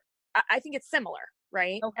where I think it's similar,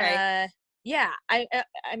 right? Okay. Yeah. I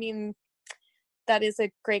mean, that is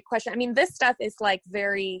a great question. I mean, this stuff is like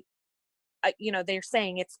very, they're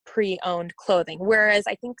saying it's pre-owned clothing, whereas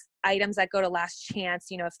I think items that go to Last Chance,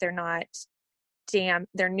 if they're not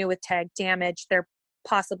they're new with tag damage, they're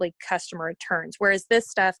possibly customer returns. Whereas this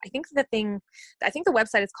stuff, I think the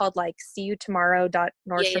website is called like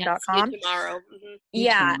seeyoutomorrow.nordstrom.com. See you tomorrow. Mm-hmm.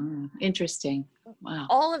 Yeah. Interesting. Wow.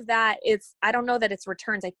 All of that I don't know that it's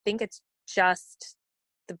returns. I think it's just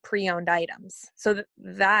the pre-owned items. So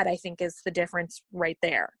that I think is the difference right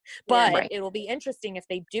there. But it will be interesting if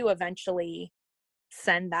they do eventually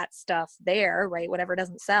send that stuff there, right? Whatever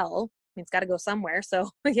doesn't sell, it's got to go somewhere. So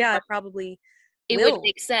yeah, it would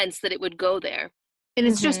make sense that it would go there. And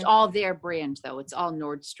it's just all their brand though. It's all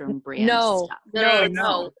Nordstrom brand stuff.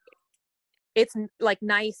 No. It's like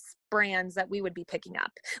nice brands that we would be picking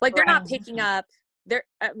up. Like they're not picking up, they're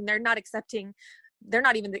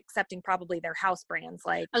not even accepting probably their house brands.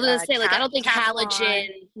 Like I was gonna say, like I don't think Halogen,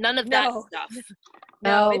 none of that stuff.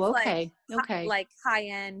 No, it's okay. Like high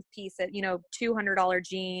end piece at $200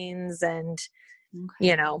 jeans and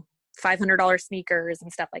 $500 sneakers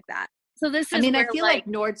and stuff like that. So this is I feel like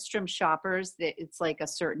Nordstrom shoppers, that it's like a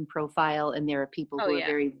certain profile, and there are people who are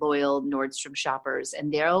very loyal Nordstrom shoppers,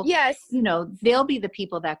 and they'll be the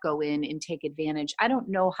people that go in and take advantage. I don't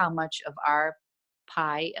know how much of our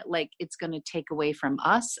pie like it's going to take away from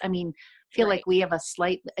us. I mean, I feel like we have a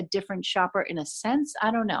different shopper in a sense.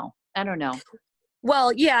 I don't know.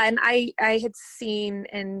 Well, yeah, and I had seen,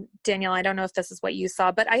 and Danielle, I don't know if this is what you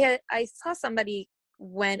saw, but I saw somebody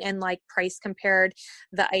went and like price compared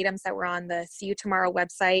the items that were on the See You Tomorrow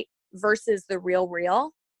website versus the Real,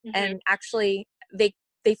 and actually they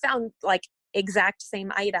found like exact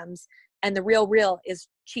same items, and the Real is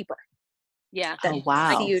cheaper. Yeah. Oh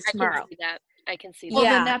wow. See You Tomorrow. I can see that. Well,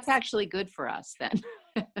 then that's actually good for us then.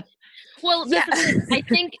 Well, yeah. I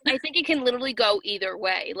think it can literally go either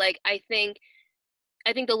way. Like I think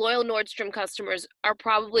the loyal Nordstrom customers are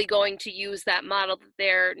probably going to use that model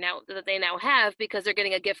that they now have, because they're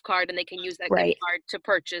getting a gift card and they can use that gift card to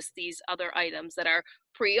purchase these other items that are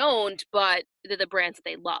pre-owned, but they're the brands that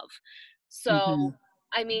they love. So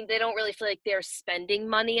I mean, they don't really feel like they're spending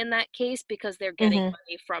money in that case, because they're getting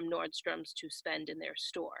money from Nordstrom's to spend in their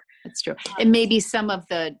store. That's true. And maybe some of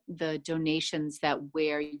the donations that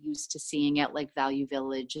we're used to seeing at like Value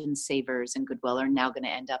Village and Savers and Goodwill are now going to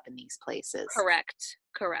end up in these places. Correct.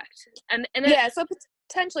 And yeah, so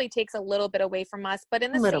potentially takes a little bit away from us, but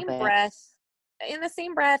in the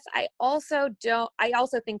same breath, I also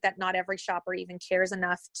think that not every shopper even cares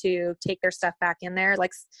enough to take their stuff back in there. Like,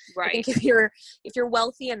 I think if you're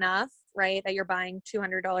wealthy enough, right, that you're buying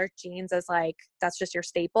 $200 jeans as like, that's just your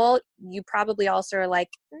staple, you probably also are like,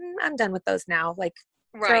 I'm done with those now. Like,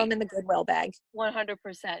 throw them in the Goodwill bag. 100%.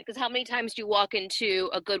 Because how many times do you walk into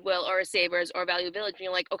a Goodwill or a Savers or a Value Village and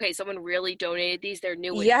you're like, okay, someone really donated these. They're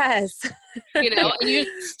new. Yes. And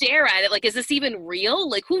you stare at it like, is this even real?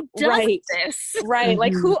 Like, who does this? Right.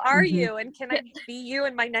 Like, who are you? And can I be you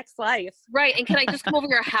in my next life? Right. And can I just come over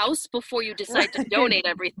your house before you decide to donate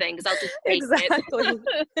everything? Because I'll just take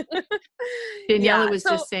it. Daniela was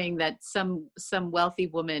just saying that some wealthy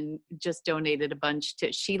woman just donated a bunch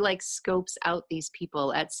she like scopes out these people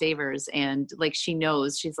at Savers, and like she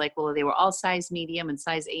knows, she's like, well, they were all size medium and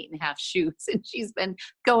size 8.5 shoes, and she's been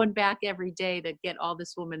going back every day to get all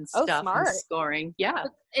this woman's stuff and scoring.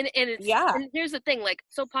 And here's the thing, like,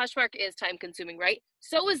 so Poshmark is time consuming, right?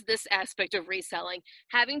 So is this aspect of reselling,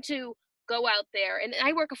 having to go out there, and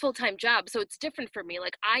I work a full-time job, so it's different for me.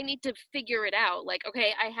 Like, I need to figure it out. Like,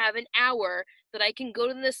 okay, I have an hour that I can go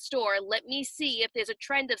to this store. Let me see if there's a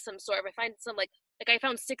trend of some sort. If I find some like I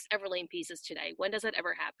found 6 Everlane pieces today. When does that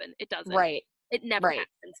ever happen? It doesn't. Right. It never Right.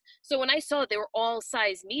 happens. So when I saw that they were all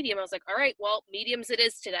size medium, I was like, all right, well, mediums it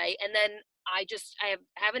is today. And then I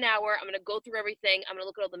have an hour. I'm going to go through everything. I'm going to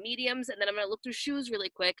look at all the mediums, and then I'm going to look through shoes really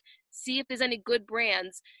quick, see if there's any good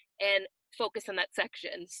brands, and focus on that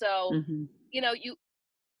section. So,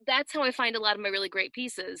 that's how I find a lot of my really great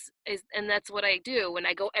pieces, and that's what I do. And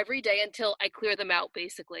I go every day until I clear them out,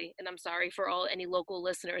 basically. And I'm sorry for any local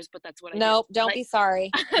listeners, but that's what I do. Nope, don't be sorry.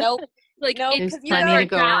 Nope. Like, nope, There's 'cause plenty to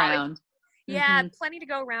go around. Yeah, plenty to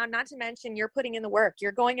go around. Not to mention you're putting in the work.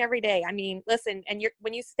 You're going every day. I mean, listen, and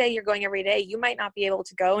when you say you're going every day, you might not be able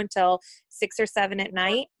to go until 6 or 7 at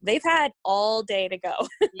night. They've had all day to go.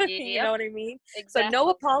 You know what I mean? Exactly. So no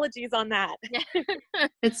apologies on that.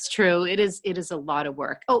 It's true. It is a lot of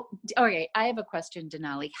work. Oh, okay. I have a question,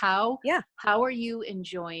 Denali. How are you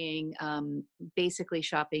enjoying basically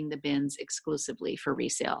shopping the bins exclusively for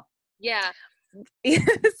resale? Yeah.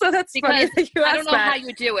 So that's because funny that you I don't know that. how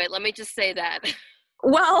you do it. Let me just say that.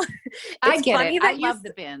 Well, I get it. I love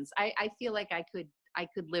the bins. I feel like I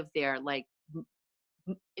could live there like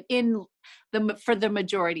for the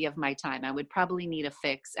majority of my time. I would probably need a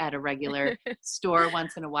fix at a regular store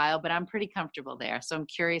once in a while, but I'm pretty comfortable there. So I'm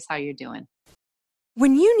curious how you're doing.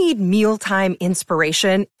 When you need mealtime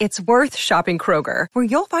inspiration, it's worth shopping Kroger, where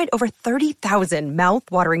you'll find over 30,000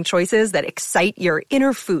 mouth-watering choices that excite your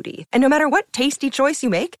inner foodie. And no matter what tasty choice you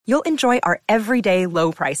make, you'll enjoy our everyday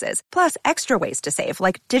low prices, plus extra ways to save,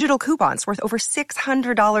 like digital coupons worth over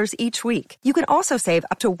 $600 each week. You can also save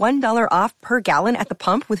up to $1 off per gallon at the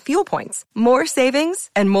pump with fuel points. More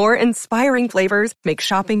savings and more inspiring flavors make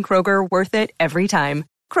shopping Kroger worth it every time.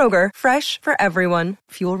 Kroger, fresh for everyone.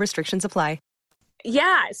 Fuel restrictions apply.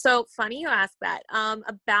 Yeah. So funny you ask that.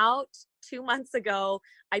 About 2 months ago,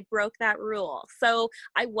 I broke that rule. So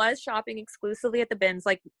I was shopping exclusively at the bins.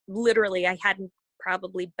 Like literally, I hadn't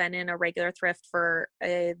probably been in a regular thrift for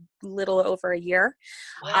a little over a year.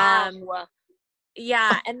 Wow.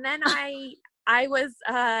 Yeah. And then I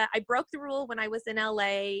broke the rule when I was in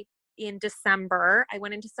LA in December. I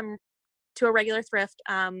went to a regular thrift.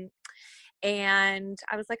 And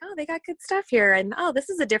I was like, oh, they got good stuff here. And, oh, this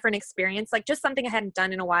is a different experience, like just something I hadn't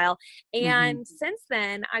done in a while. And since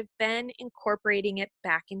then, I've been incorporating it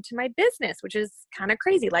back into my business, which is kind of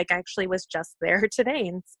crazy. Like I actually was just there today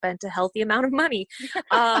and spent a healthy amount of money.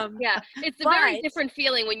 Yeah, it's a very different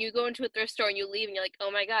feeling when you go into a thrift store and you leave and you're like, oh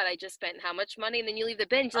my God, I just spent how much money? And then you leave the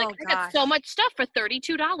bin. You're like, I got so much stuff for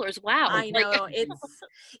 $32. Wow. I know.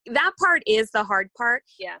 That part is the hard part.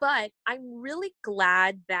 Yeah. But I'm really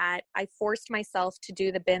glad that I forced myself to do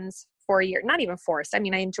the bins for a year. Not even forced. I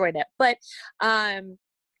mean, I enjoyed it, but that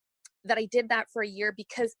I did that for a year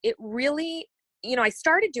because it really, I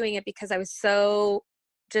started doing it because I was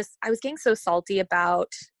getting so salty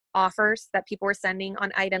about offers that people were sending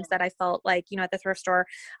on items that I felt like, at the thrift store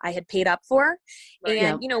I had paid up for. Right.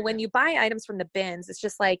 And, when you buy items from the bins, it's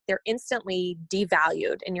just like they're instantly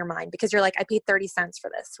devalued in your mind because you're like, I paid 30 cents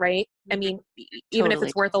for this, right? I mean, even if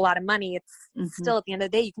it's worth a lot of money, it's still at the end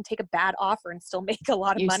of the day, you can take a bad offer and still make a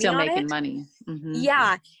lot of money on it. You're still making money. Mm-hmm.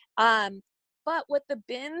 Yeah. But what the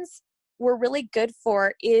bins were really good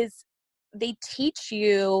for is they teach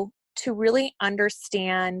you to really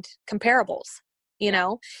understand comparables.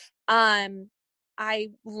 I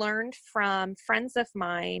learned from friends of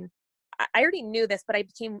mine. I already knew this, but I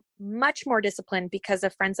became much more disciplined because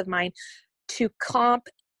of friends of mine to comp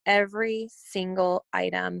every single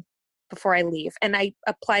item before I leave. And I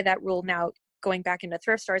apply that rule now going back into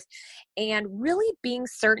thrift stores and really being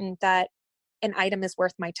certain that an item is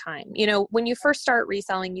worth my time. When you first start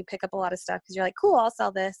reselling, you pick up a lot of stuff because you're like, cool, I'll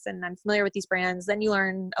sell this. And I'm familiar with these brands. Then you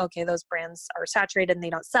learn, okay, those brands are saturated and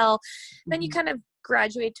they don't sell. Then you kind of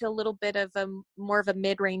graduate to a little bit of more of a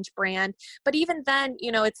mid-range brand. But even then,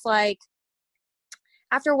 it's like,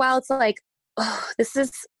 after a while, it's like, oh, this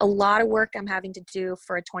is a lot of work I'm having to do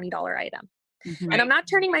for a $20 item. Mm-hmm. And I'm not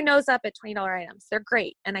turning my nose up at $20 items. They're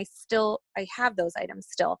great. And I have those items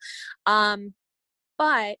still.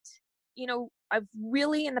 But I've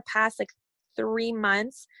really in the past 3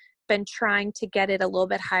 months been trying to get it a little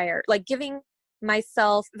bit higher, like valuing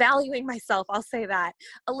myself, I'll say that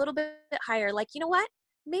a little bit higher. Like, you know what,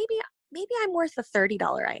 maybe I'm worth a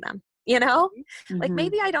 $30 item, like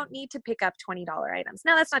maybe I don't need to pick up $20 items.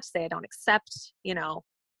 Now that's not to say I don't accept,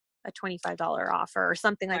 a $25 offer or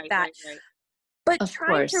something like that. Right. But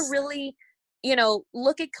trying to really,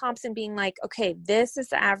 look at comps and being like, okay, this is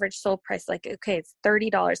the average sold price. Like, okay, it's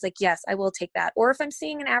 $30. Like, yes, I will take that. Or if I'm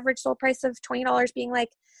seeing an average sold price of $20, being like,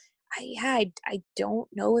 I don't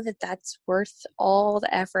know that that's worth all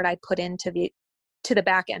the effort I put into the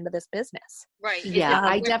back end of this business. Right. Yeah,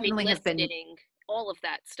 I definitely have been all of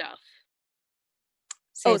that stuff.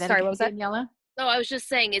 Sorry, what was that, Daniela? No, I was just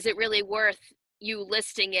saying, is it really worth you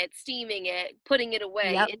listing it, steaming it, putting it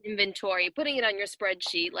away Yep. in inventory, putting it on your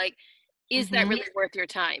spreadsheet? Like, is that Mhm. really worth your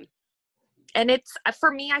time? And it's,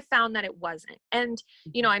 for me, I found that it wasn't. And,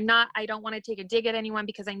 you know, I don't want to take a dig at anyone,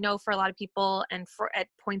 because I know for a lot of people and at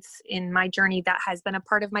points in my journey that has been a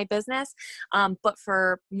part of my business. But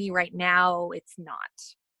for me right now, it's not.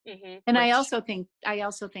 Mm-hmm. And I also think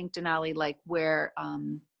Denali, like where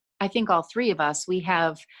I think all three of us, we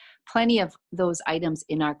have plenty of those items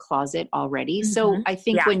in our closet already. So I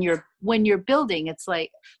think when you're building, it's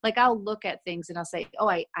like I'll look at things and I'll say, oh,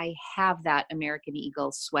 I have that American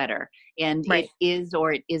Eagle sweater, and it is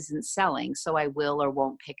or it isn't selling, so I will or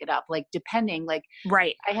won't pick it up. Like depending, like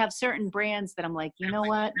I have certain brands that I'm like, you know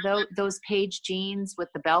what, those Paige jeans with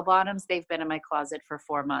the bell bottoms, they've been in my closet for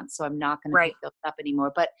 4 months, so I'm not going to pick those up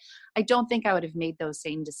anymore. But I don't think I would have made those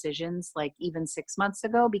same decisions like even 6 months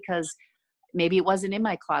ago, because maybe it wasn't in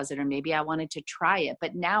my closet, or maybe I wanted to try it.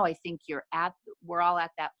 But now I think we're all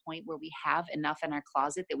at that point where we have enough in our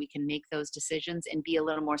closet that we can make those decisions and be a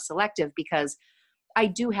little more selective, because I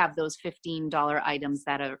do have those $15 items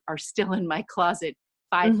that are still in my closet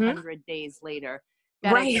 500 days later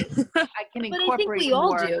that I can incorporate. But I think we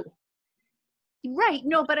all do. Right.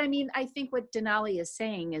 No, but I mean, I think what Denali is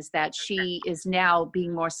saying is that she is now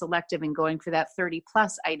being more selective and going for that 30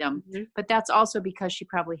 plus item. Mm-hmm. But that's also because she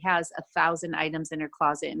probably has 1,000 items in her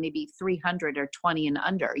closet and maybe 300 or 20 and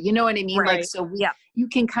under. You know what I mean? Right. Like, so you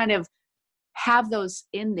can kind of have those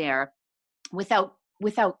in there without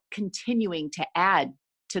continuing to add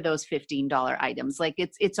to those $15 items. Like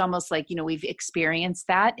it's almost like, you know, we've experienced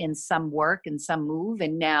that in some work and some move,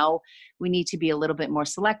 and now we need to be a little bit more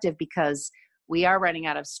selective because we are running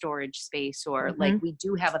out of storage space, or like we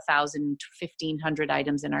do have 1,000 to 1,500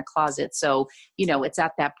 items in our closet. So, you know, it's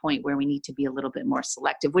at that point where we need to be a little bit more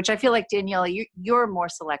selective, which I feel like, Daniela, you're more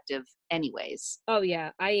selective anyways. Oh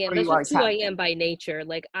yeah, I am. That's just who I am by nature.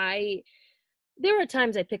 Like there are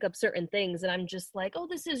times I pick up certain things and I'm just like, oh,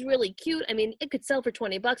 this is really cute. I mean, it could sell for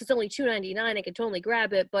 $20. It's only $2.99. I could totally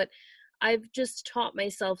grab it. But I've just taught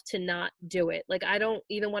myself to not do it. Like, I don't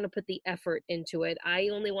even want to put the effort into it. I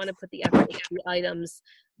only want to put the effort into the items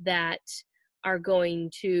that are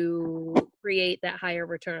going to create that higher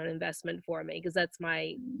return on investment for me, because that's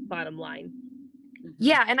my bottom line.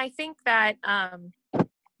 Yeah. And I think that,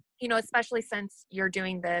 you know, especially since you're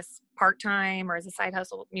doing this part-time or as a side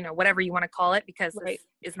hustle, you know, whatever you want to call it, because this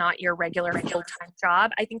is not your regular full-time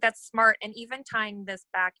job. I think that's smart. And even tying this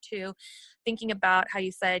back to thinking about how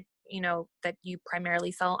you said, you know, that you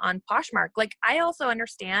primarily sell on Poshmark. Like, I also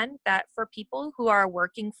understand that for people who are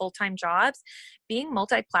working full-time jobs, being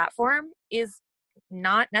multi-platform is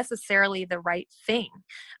not necessarily the right thing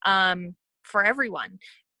for everyone.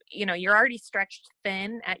 You know, you're already stretched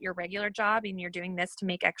thin at your regular job and you're doing this to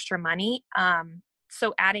make extra money.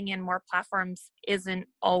 So adding in more platforms isn't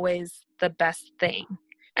always the best thing.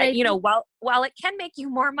 You know, while it can make you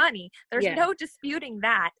more money, there's no disputing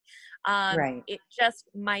that. It just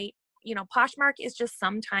might, you know, Poshmark is just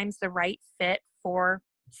sometimes the right fit for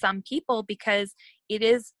some people because it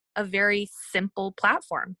is a very simple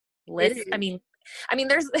platform. I mean,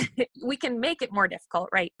 there's, we can make it more difficult,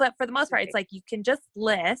 right? But for the most part, it's like you can just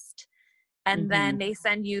list and then they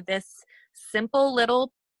send you this simple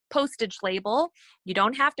little postage label. You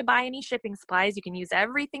don't have to buy any shipping supplies. You can use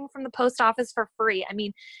everything from the post office for free. I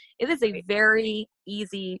mean, it is a very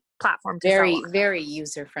easy platform to sell on. Very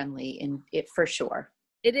user-friendly in it for sure.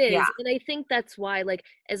 It is. Yeah. And I think that's why, like,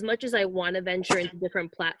 as much as I want to venture into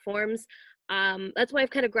different platforms, that's why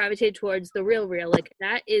I've kind of gravitated towards the RealReal. Like,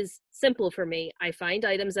 that is simple for me. I find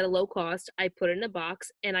items at a low cost, I put it in a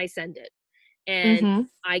box, and I send it. And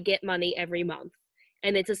I get money every month.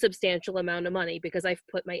 And it's a substantial amount of money because I've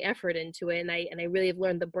put my effort into it, and I really have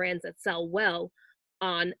learned the brands that sell well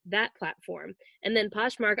on that platform. And then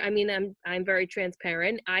Poshmark, I mean, I'm very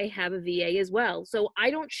transparent. I have a VA as well. So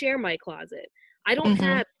I don't share my closet. I don't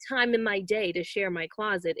have time in my day to share my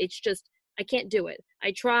closet. It's just, I can't do it.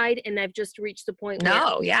 I tried, and I've just reached the point where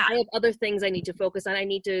I have other things I need to focus on. I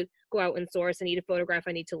need to go out and source. I need to photograph.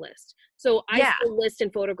 I need to list. So I still list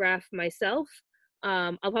and photograph myself.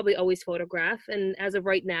 I'll probably always photograph. And as of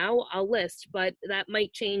right now, I'll list, but that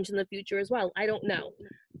might change in the future as well. I don't know.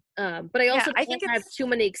 But I also don't have too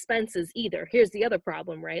many expenses either. Here's the other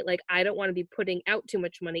problem, right? Like, I don't want to be putting out too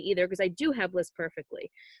much money either because I do have List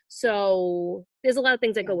Perfectly. So there's a lot of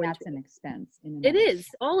things that go into it. That's an expense. It is.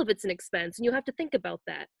 All of it's an expense, and you have to think about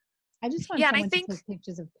that. I just want someone to take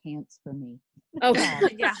pictures of pants for me. Oh,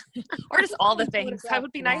 yeah. Or just all the things. That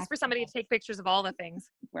would be nice for somebody to take pictures of all the things.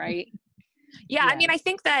 Right. Yeah, I mean, I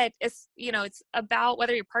think that it's, it's about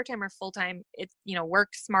whether you're part-time or full-time, it's, work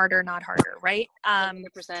smarter, not harder, right?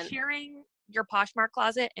 100%. Sharing your Poshmark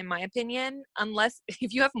closet, in my opinion, unless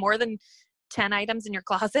if you have more than 10 items in your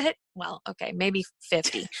closet, well, okay, maybe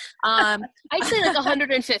 50. I'd say like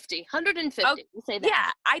 150. 150. Oh, We'll say that. Yeah,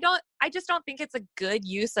 I just don't think it's a good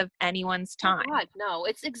use of anyone's time. Oh God, no,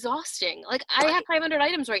 it's exhausting. Like I have 500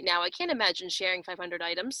 items right now. I can't imagine sharing 500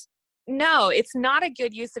 items. No, it's not a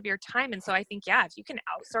good use of your time. And so I think, if you can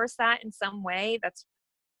outsource that in some way, that's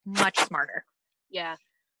much smarter. Yeah,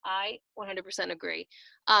 I 100% agree.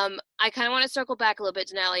 I kind of want to circle back a little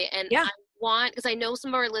bit, Denali, and I want, because I know some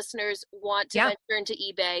of our listeners want to venture into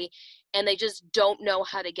eBay and they just don't know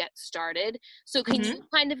how to get started. So can you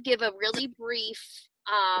kind of give a really brief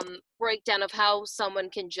breakdown of how someone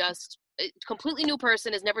can just, a completely new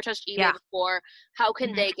person has never touched eBay before, how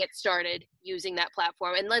can they get started using that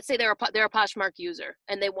platform? And let's say they're a Poshmark user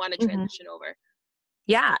and they want to transition over.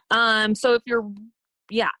 Yeah. So if you're,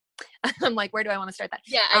 I'm like, where do I want to start that?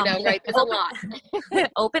 Yeah, I know, right? There's a lot.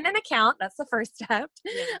 Open an account. That's the first step.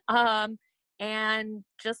 Yeah. And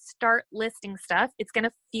just start listing stuff. It's going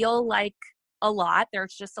to feel like a lot.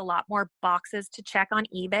 There's just a lot more boxes to check on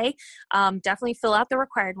eBay. Definitely fill out the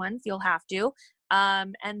required ones. You'll have to.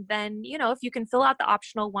 And then, if you can fill out the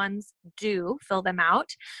optional ones, do fill them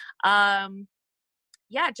out.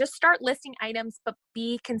 Just start listing items, but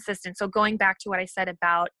be consistent. So going back to what I said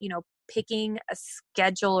about, picking a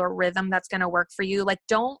schedule or rhythm that's going to work for you. Like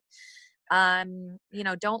don't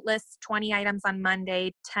list 20 items on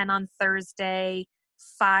Monday, 10 on Thursday,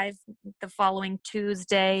 5 the following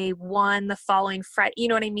Tuesday, 1 the following Friday. You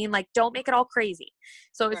know what I mean? Like don't make it all crazy.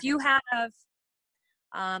 So if you have,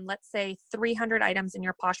 let's say 300 items in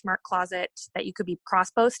your Poshmark closet that you could be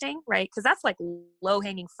cross-posting, right? Because that's like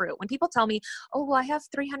low-hanging fruit. When people tell me, oh, well, I have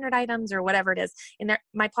 300 items or whatever it is in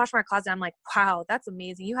my Poshmark closet, I'm like, wow, that's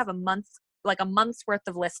amazing. You have a month's worth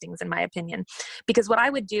of listings, in my opinion. Because what I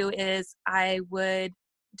would do is I would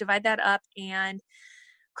divide that up and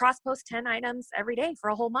cross-post 10 items every day for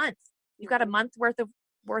a whole month. You've got a month worth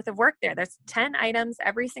of work there. There's 10 items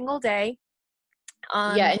every single day.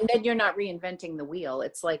 And then you're not reinventing the wheel.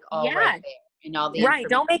 It's like all right there. And all the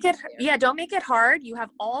don't make it hard. You have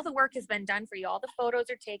all the work has been done for you. All the photos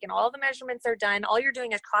are taken, all the measurements are done. All you're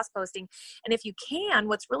doing is cross posting. And if you can,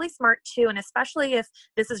 what's really smart too, and especially if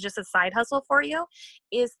this is just a side hustle for you,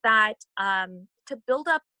 is that to build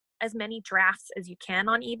up as many drafts as you can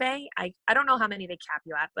on eBay. I don't know how many they cap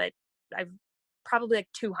you at, but I've probably like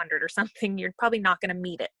 200 or something. You're probably not going to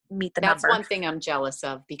meet the number. That's one thing I'm jealous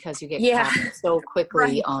of because you get capped so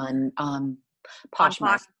quickly on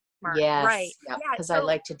Poshmark. Yes, right. Because I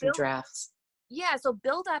like to do drafts. Yeah, so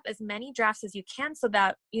build up as many drafts as you can so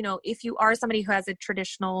that, if you are somebody who has a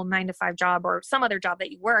traditional 9-to-5 job or some other job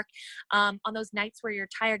that you work, on those nights where you're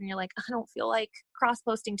tired and you're like, I don't feel like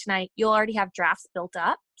cross-posting tonight, you'll already have drafts built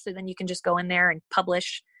up. So then you can just go in there and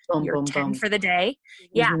publish your 10 for the day.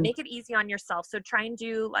 Yeah, make it easy on yourself. So try and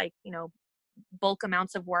do bulk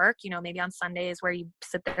amounts of work, maybe on Sundays where you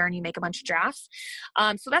sit there and you make a bunch of drafts.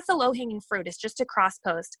 So that's the low-hanging fruit, is just to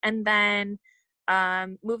cross-post. And then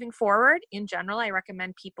moving forward, in general, I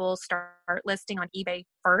recommend people start listing on eBay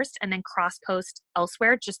first and then cross-post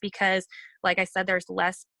elsewhere, just because, like I said, there's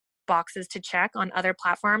less boxes to check on other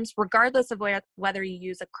platforms, regardless of whether you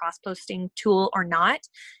use a cross-posting tool or not.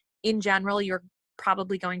 In general, you're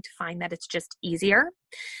probably going to find that it's just easier.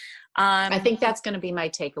 I think that's going to be my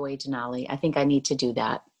takeaway, Denali. I think I need to do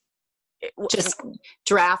that. Just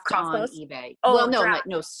draft on eBay.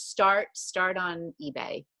 Start on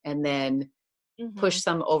eBay and then push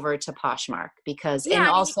some over to Poshmark because,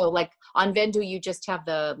 also like on Vendoo, you just have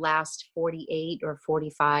the last 48 or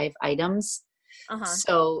 45 items.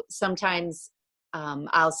 So sometimes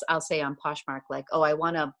I'll say on Poshmark, like, oh, I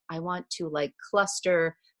want to like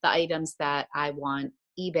cluster the items that I want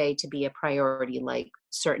eBay to be a priority, like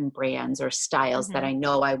certain brands or styles that I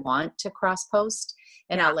know I want to cross post.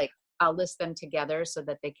 And I'll list them together so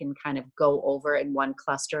that they can kind of go over in one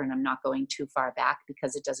cluster and I'm not going too far back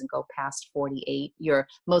because it doesn't go past 48. Your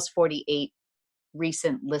most 48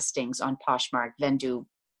 recent listings on Poshmark, Vendoo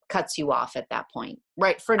cuts you off at that point.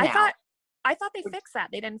 Right. For now. I thought they fixed that.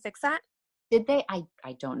 They didn't fix that. Did they? I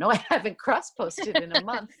don't know. I haven't cross-posted in a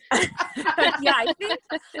month. Yeah,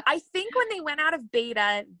 I think when they went out of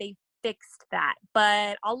beta, they fixed that.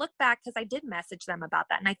 But I'll look back because I did message them about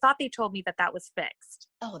that, and I thought they told me that was fixed.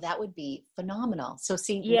 Oh, that would be phenomenal. So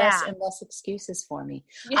see, less and less excuses for me.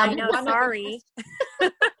 Yeah, I know. Sorry.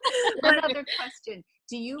 One other question.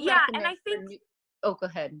 Do you recommend? And I think. Oh, go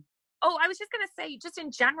ahead. Oh, I was just going to say, just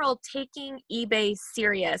in general, taking eBay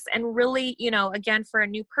serious and really, again, for a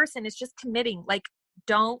new person, it's just committing. Like,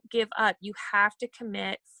 don't give up. You have to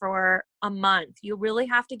commit for a month. You really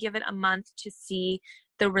have to give it a month to see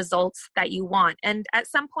the results that you want. And at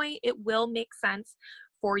some point, it will make sense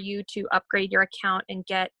for you to upgrade your account and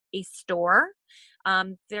get a store.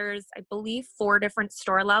 There's, I believe, 4 different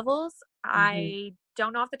store levels. Mm-hmm. I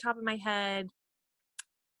don't know off the top of my head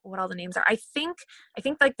what all the names are. I think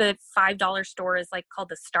like the $5 store is like called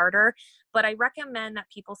the starter, but I recommend that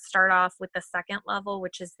people start off with the second level,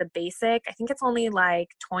 which is the basic. I think it's only like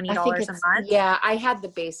 $20 a month. Yeah. I had the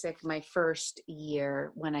basic my first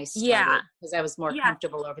year when I started because I was more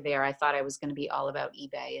comfortable over there. I thought I was going to be all about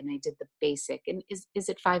eBay, and I did the basic. And is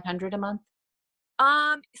it $500 a month?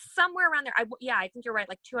 Somewhere around there. I think you're right.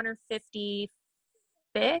 Like 250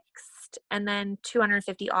 fixed and then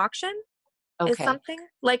 250 auction. Is something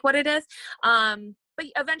like what it is. But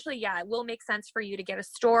eventually, it will make sense for you to get a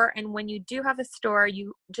store. And when you do have a store,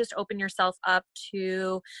 you just open yourself up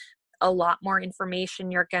to a lot more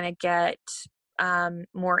information. You're going to get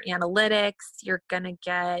more analytics. You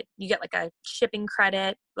get like a shipping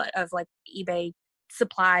credit of like eBay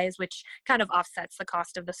supplies, which kind of offsets the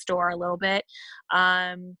cost of the store a little bit.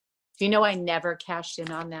 I never cashed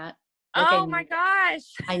in on that. Like my gosh.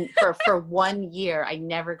 For 1 year, I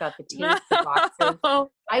never got the taste of boxes.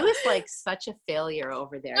 I was like such a failure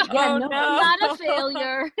over there. Not a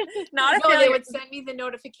failure. Not a failure. They would send me the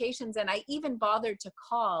notifications, and I even bothered to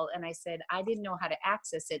call, and I said I didn't know how to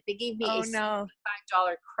access it. They gave me a $5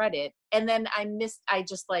 credit, and then I let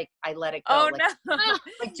it go.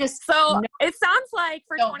 It sounds like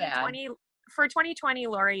for 2020. For 2020,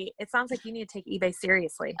 Lori, it sounds like you need to take eBay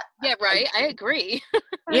seriously. Yeah, right. I agree.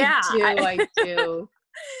 I do.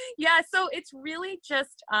 Yeah. So it's really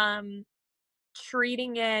just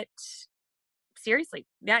treating it seriously.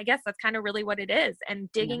 Yeah, I guess that's kind of really what it is.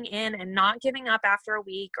 And digging in and not giving up after a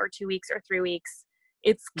week or 2 weeks or 3 weeks.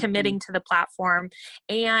 It's committing to the platform.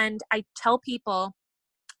 And I tell people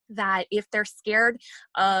that if they're scared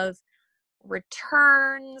of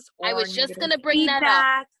returns or I was just going to bring that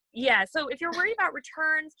up. Yeah. So if you're worried about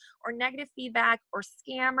returns or negative feedback or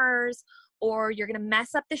scammers, or you're going to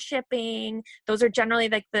mess up the shipping, those are generally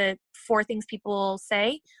like the 4 things people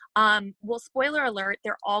say. Well, spoiler alert,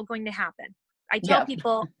 they're all going to happen. I tell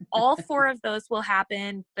people all 4 of those will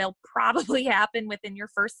happen. They'll probably happen within your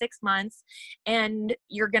first 6 months, and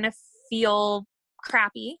you're going to feel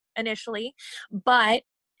crappy initially, but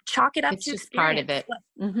chalk it up to just part of it.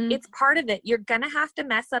 It's part of it. You're going to have to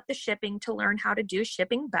mess up the shipping to learn how to do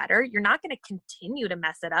shipping better. You're not going to continue to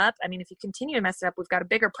mess it up. I mean, if you continue to mess it up, we've got a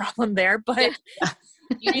bigger problem there, but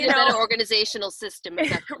you need a better organizational system. If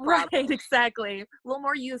that's the problem. Right. Exactly. A little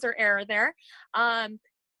more user error there.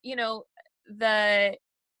 The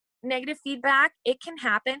negative feedback, it can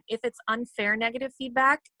happen if it's unfair negative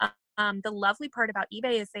feedback. The lovely part about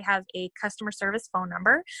eBay is they have a customer service phone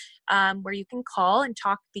number where you can call and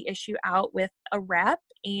talk the issue out with a rep.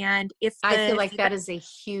 And if I feel like that is a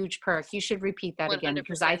huge perk. You should repeat that 100%. Again,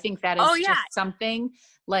 because I think that is just something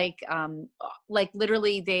like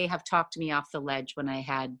literally they have talked me off the ledge when I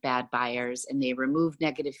had bad buyers, and they remove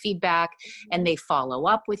negative feedback and they follow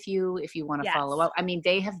up with you if you want to follow up. I mean,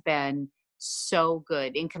 they have been so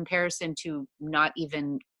good in comparison to not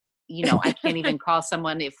even, I can't even call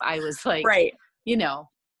someone if I was like,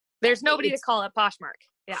 there's nobody to call at Poshmark.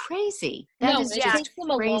 Yeah. Crazy. It takes them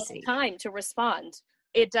a long time to respond.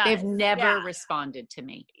 It does. They've never responded to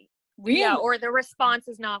me. Really? Yeah, or the response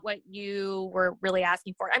is not what you were really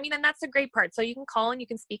asking for. I mean, and that's the great part. So you can call and you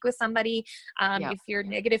can speak with somebody. If your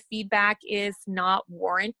negative feedback is not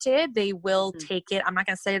warranted, they will take it. I'm not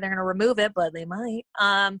going to say they're going to remove it, but they might.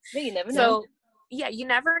 You never know. So, you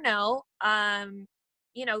never know. Scammers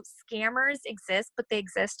exist, but they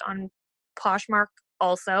exist on Poshmark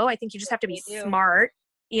also. I think you just have to be smart.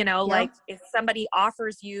 Like if somebody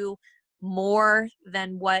offers you more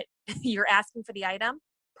than what you're asking for the item,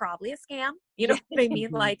 probably a scam. You know what I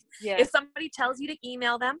mean? Like if somebody tells you to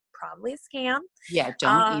email them, probably a scam. Yeah,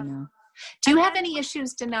 don't email. Do you have any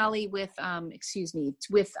issues, Denali, with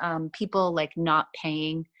people like not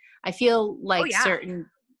paying? I feel like certain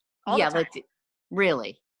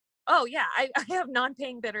really. Oh yeah, I have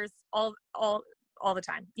non-paying bidders all the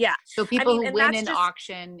time. Yeah. So people who win an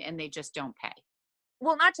auction and they just don't pay.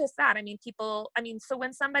 Well, not just that. So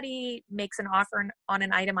when somebody makes an offer on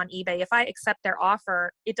an item on eBay, if I accept their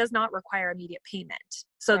offer, it does not require immediate payment.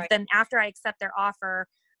 So then after I accept their offer,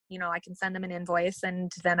 I can send them an invoice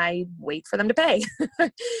and then I wait for them to pay.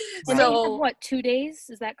 So what, 2 days?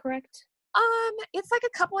 Is that correct? It's like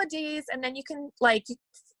a couple of days, and then you can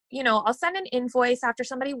I'll send an invoice after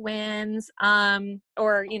somebody wins,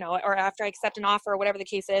 or after I accept an offer or whatever the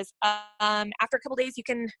case is. After a couple days,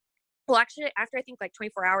 actually, after I think like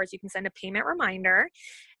 24 hours, you can send a payment reminder.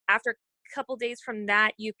 After a couple days from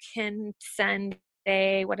that, you can send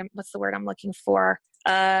what's the word I'm looking for?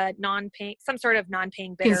 Non-paying, some sort of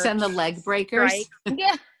non-paying bidder. You can send the leg breakers. Right?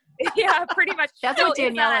 Yeah. Yeah, pretty much. That's what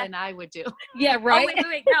Daniela and I would do. Yeah, right. Oh,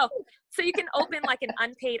 wait, no. So you can open like an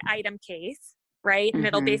unpaid item case, right? And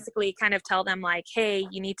it'll basically kind of tell them like, hey,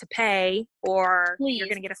 you need to pay, or you're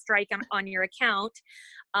going to get a strike on your account.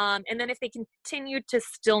 And then if they continue to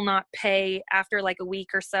still not pay after like a week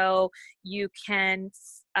or so, you can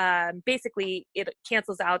basically, it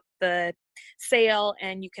cancels out the sale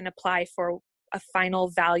and you can apply for a final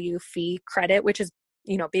value fee credit, which is,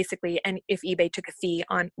 basically, and if eBay took a fee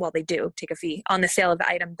they do take a fee on the sale of the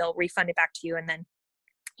item, they'll refund it back to you and then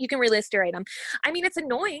you can relist your item. I mean, it's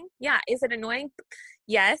annoying. Yeah. Is it annoying?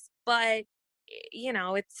 Yes. But,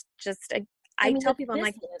 it's just, I tell people, I'm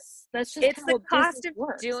like, that's just it's the cost of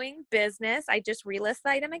doing business. I just relist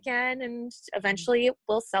the item again and eventually it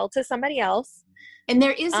will sell to somebody else. And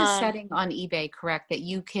there is a setting on eBay, correct, that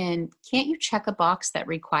can't you check a box that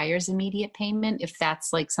requires immediate payment if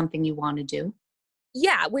that's like something you want to do?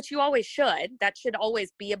 Yeah, which you always should. That should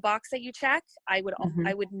always be a box that you check. I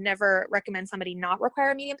would never recommend somebody not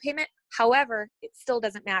require immediate payment. However, it still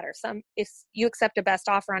doesn't matter. If you accept a best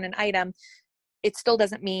offer on an item, it still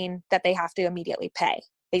doesn't mean that they have to immediately pay.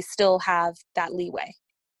 They still have that leeway.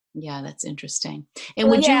 Yeah, that's interesting. And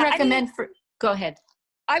would you recommend go ahead.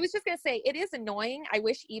 I was just going to say, it is annoying. I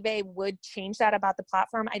wish eBay would change that about the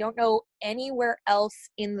platform. I don't know anywhere else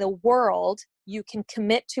in the world you can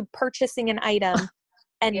commit to purchasing an item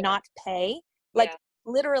and not pay. Like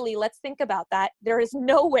literally, let's think about that. There is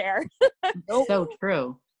nowhere So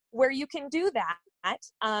true. where you can do that.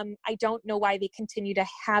 I don't know why they continue to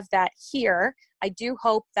have that here. I do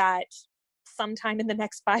hope that sometime in the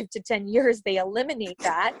next 5 to 10 years, they eliminate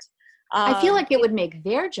that. I feel like it would make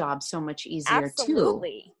their job so much easier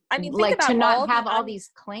absolutely. too. I mean, like to not have all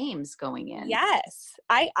these claims going in. Yes.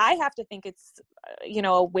 I have to think it's,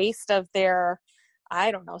 a waste of their,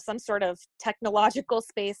 I don't know, some sort of technological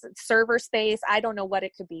space, server space. I don't know what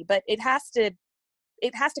it could be, but it has to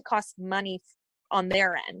cost money on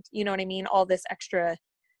their end. You know what I mean? All this extra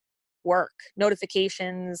work,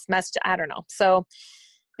 notifications, message, I don't know. So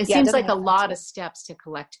it seems like a lot of steps to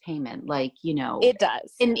collect payment. Like, it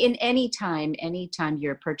does. In anytime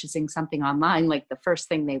you're purchasing something online, like the first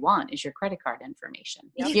thing they want is your credit card information.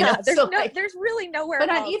 Yeah, there's really nowhere. But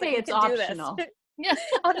on eBay, it's optional. Yeah.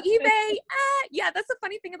 On eBay, that's the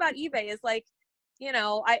funny thing about eBay is like,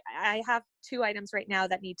 I have 2 items right now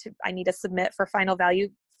that I need to submit for final value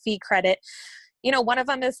fee credit. One of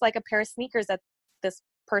them is like a pair of sneakers that this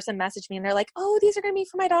person messaged me and they're like, oh, these are going to be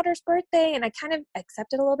for my daughter's birthday. And I kind of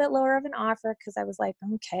accepted a little bit lower of an offer because I was like,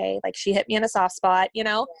 okay, like she hit me in a soft spot, And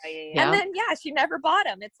then, she never bought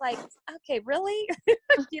them. It's like, okay, really?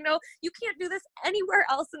 You can't do this anywhere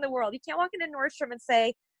else in the world. You can't walk into Nordstrom and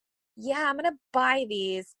say, yeah, I'm going to buy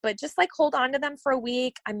these, but just like hold on to them for a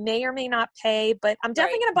week. I may or may not pay, but I'm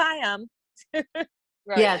definitely going to buy them.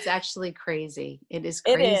 Right. Yeah, it's actually crazy. It is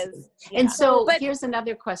crazy. It is. Yeah. And so here's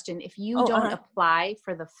another question. If you don't apply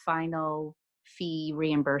for the final fee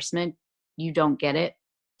reimbursement, you don't get it?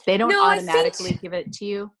 They don't automatically give it to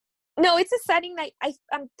you? No, it's a setting that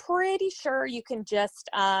I'm pretty sure you can just,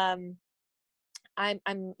 I'm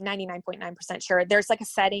 99.9% sure. There's like a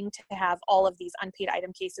setting to have all of these unpaid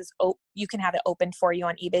item cases. You can have it opened for you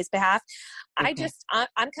on eBay's behalf. Okay.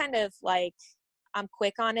 I'm kind of like, I'm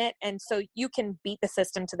quick on it. And so you can beat the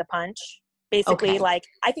system to the punch. Basically, like,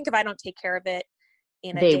 I think if I don't take care of it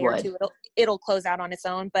in a day or two, it'll close out on its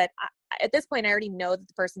own. But at this point, I already know that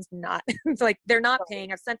the person's not, like, they're not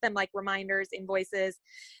paying. I've sent them like reminders, invoices,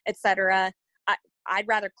 etc. I'd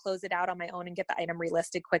rather close it out on my own and get the item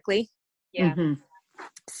relisted quickly. Yeah. Mm-hmm.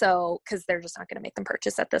 So, because they're just not going to make them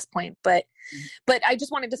purchase at this point. But I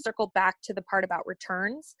just wanted to circle back to the part about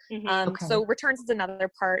returns. Mm-hmm. So returns is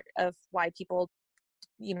another part of why people,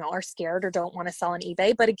 are scared or don't want to sell on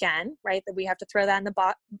eBay. But again, right, that we have to throw that in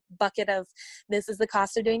the bucket of this is the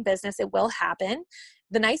cost of doing business. It will happen.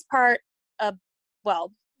 The nice part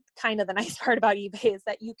the nice part about eBay is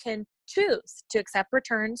that you can choose to accept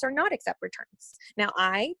returns or not accept returns. Now,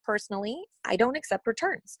 I don't accept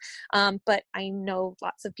returns, but I know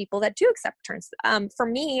lots of people that do accept returns. For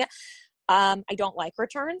me, I don't like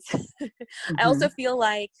returns. Mm-hmm. I also feel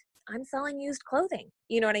like I'm selling used clothing.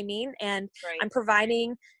 You know what I mean? And I'm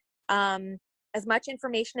providing as much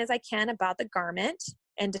information as I can about the garment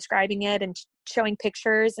and describing it and showing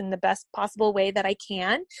pictures in the best possible way that I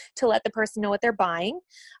can to let the person know what they're buying.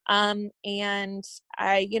 And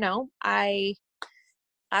I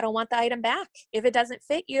don't want the item back if it doesn't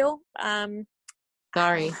fit you.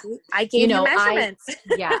 Sorry. I gave you measurements.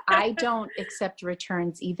 I don't accept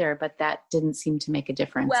returns either, but that didn't seem to make a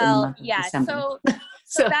difference in the Well, month of December.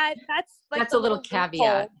 So that's like that's a little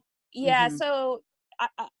caveat. Yeah. Mm-hmm. So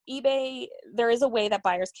eBay, there is a way that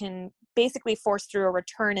buyers can basically force through a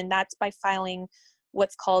return, and that's by filing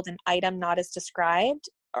what's called an item not as described.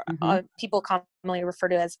 People commonly refer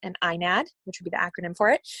to as an INAD, which would be the acronym for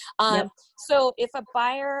it. So if a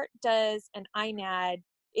buyer does an INAD,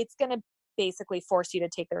 it's going to basically force you to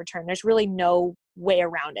take the return. There's really no way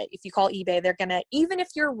around it. If you call eBay, they're going to, even if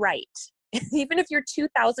you're right, even if you're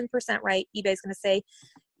 2000% right, eBay's going to say,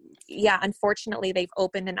 yeah, unfortunately, they've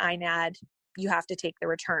opened an INAD. You have to take the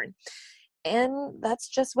return. And that's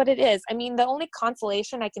just what it is. I mean, the only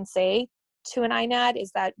consolation I can say to an INAD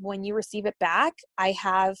is that when you receive it back, I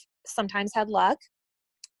have sometimes had luck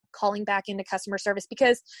calling back into customer service,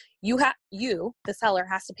 because the seller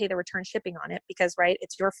has to pay the return shipping on it, because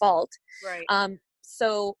it's your fault. Right.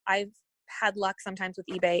 So I've had luck sometimes with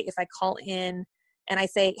eBay. If I call in and I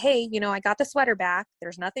say, hey, I got the sweater back,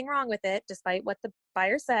 there's nothing wrong with it, despite what the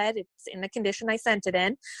buyer said, it's in the condition I sent it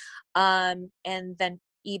in. And then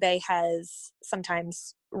eBay has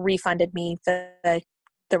sometimes refunded me the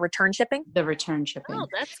return shipping. The return shipping. Oh,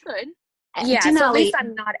 that's good. Yeah, Denali, so at least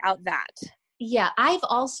I'm not out that. Yeah, I've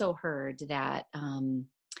also heard that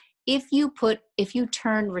if you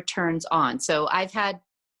turn returns on, so I've had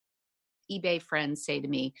eBay friends say to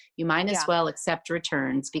me, you might as well accept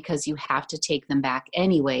returns because you have to take them back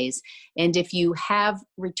anyways. And if you have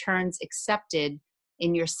returns accepted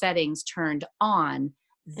in your settings turned on,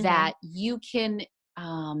 that you can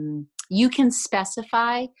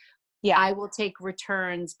specify, I will take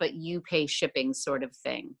returns, but you pay shipping, sort of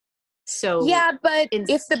thing. So but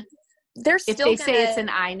if they say it's an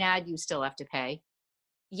INAD, you still have to pay.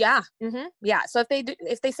 Yeah. Mm-hmm. Yeah. So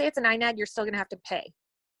if they say it's an INAD, you're still going to have to pay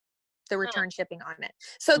the return shipping on it.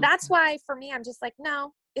 So that's why for me, I'm just like,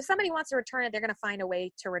 no, if somebody wants to return it, they're going to find a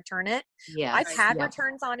way to return it. Yeah. I've had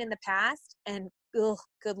returns on in the past, and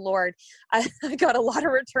good Lord, I got a lot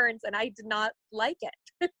of returns and I did not like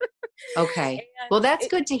it. Okay. Well, that's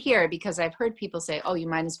good to hear, because I've heard people say, oh, you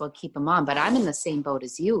might as well keep them on, but I'm in the same boat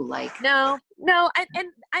as you. Like, no. And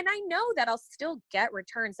I know that I'll still get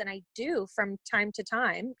returns, and I do from time to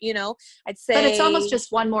time, I'd say. But it's almost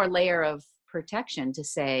just one more layer of protection to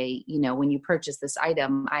say, when you purchase this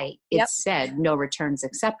item, it said no returns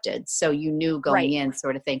accepted. So you knew going in,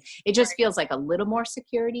 sort of thing. It just feels like a little more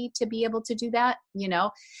security to be able to do that.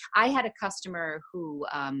 I had a customer who,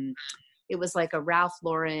 it was like a Ralph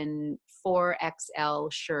Lauren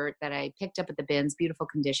 4XL shirt that I picked up at the bins, beautiful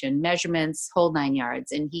condition, measurements, whole 9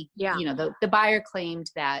 yards. And he, the buyer claimed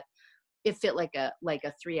that it fit like a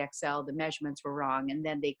 3XL, the measurements were wrong. And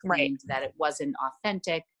then they claimed that it wasn't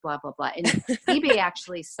authentic, blah, blah, blah. And eBay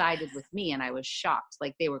actually sided with me, and I was shocked.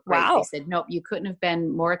 Like, they were great. Wow. They said, nope, you couldn't have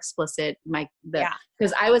been more explicit.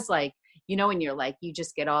 Because I was like, when you're like, you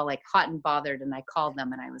just get all like hot and bothered. And I called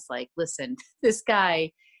them and I was like, listen, this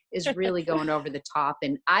guy is really going over the top.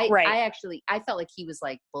 And I felt like he was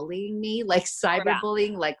like bullying me, like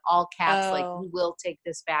cyberbullying, like all caps, like, we will take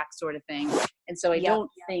this back, sort of thing. And so I don't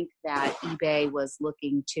think that eBay was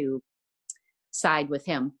looking to side with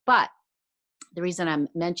him. But the reason I'm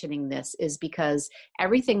mentioning this is because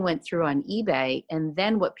everything went through on eBay. And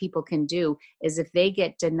then what people can do is, if they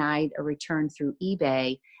get denied a return through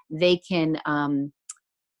eBay, they can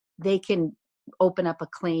open up a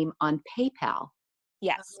claim on PayPal.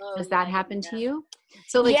 Yes. Does that happen to you?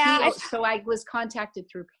 So so I was contacted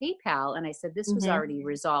through PayPal, and I said this was already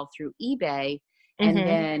resolved through eBay. And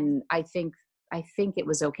then I think it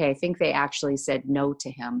was okay. I think they actually said no to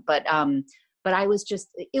him. But I was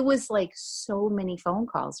it was like so many phone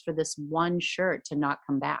calls for this one shirt to not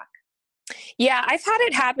come back. Yeah, I've had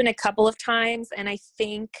it happen a couple of times, and I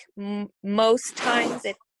think most times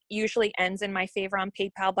it usually ends in my favor on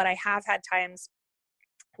PayPal, but I have had times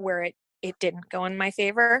where it didn't go in my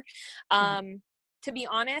favor. To be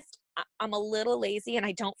honest, I'm a little lazy and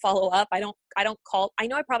I don't follow up. I don't call. I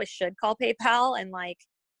know I probably should call PayPal and like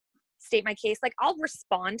state my case. Like, I'll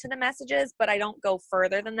respond to the messages, but I don't go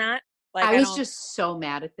further than that. Like, I was just so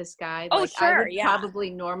mad at this guy. Oh, like, sure. I would probably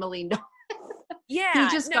normally know. Yeah.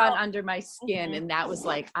 He just got under my skin, and that was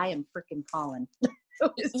like, I am freaking calling.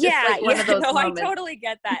 Yeah. One of those I totally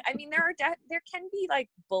get that. I mean, there can be like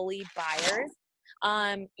bully buyers.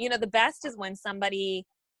 The best is when somebody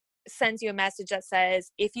sends you a message that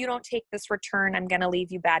says, if you don't take this return, I'm going to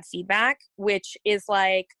leave you bad feedback, which is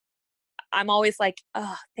like, I'm always like,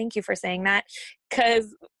 oh, thank you for saying that.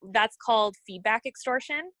 Cause that's called feedback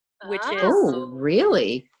extortion, which is, oh,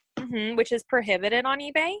 really? which is prohibited on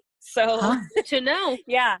eBay. So Good to know.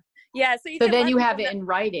 yeah. Yeah. So, So then you have it in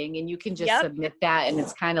writing and you can just Yep. submit that, and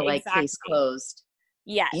it's kind of like case closed.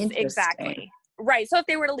 Yes, Interesting. exactly. Right. So if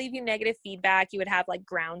they were to leave you negative feedback, you would have like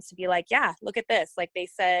grounds to be like, yeah, look at this. Like they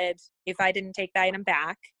said, if I didn't take the item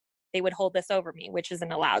back, they would hold this over me, which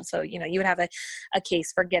isn't allowed. So, you know, you would have a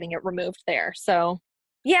case for getting it removed there. So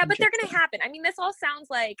yeah, but they're going to happen. I mean, this all sounds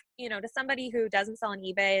like, you know, to somebody who doesn't sell on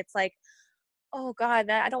eBay, it's like, oh God,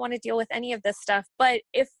 I don't want to deal with any of this stuff. But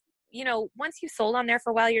if, you know, once you've sold on there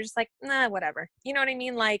for a while, you're just like, nah, whatever. You know what I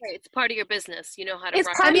mean? Like, Right, it's part of your business. You know how to it's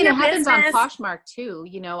run part I of mean, your it happens on business. Poshmark too.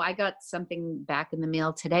 You know, I got something back in the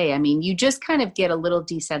mail today. I mean, you just kind of get a little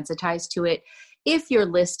desensitized to it if you're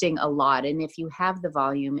listing a lot, and if you have the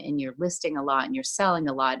volume and you're listing a lot and you're selling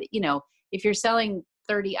a lot. You know, if you're selling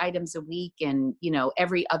 30 items a week and, you know,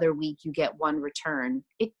 every other week you get one return,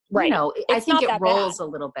 it, Right. you know, I It's think not it that rolls bad. a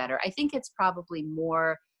little better. I think it's probably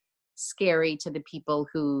more scary to the people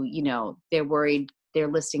who, you know, they're worried they're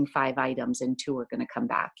listing 5 items and 2 are going to come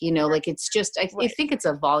back. You know, like it's just, I Right. think it's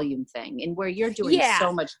a volume thing. And where you're doing Yeah.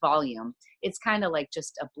 so much volume, it's kind of like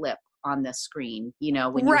just a blip on the screen, you know,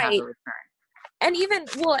 when you have a return. And even,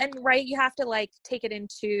 well, and right, you have to like take it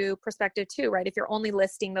into perspective too, right? If you're only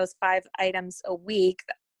listing those 5 items a week,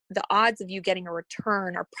 the odds of you getting a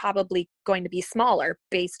return are probably going to be smaller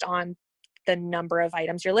based on the number of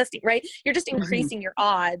items you're listing, right? You're just increasing your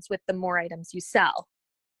odds with the more items you sell.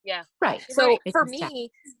 Yeah. Right. So Right.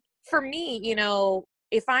 for me, you know,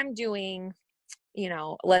 if I'm doing, you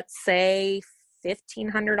know, let's say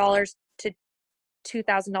 $1,500 to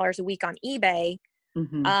 $2,000 a week on eBay,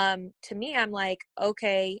 to me, I'm like,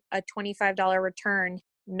 okay, a $25 return,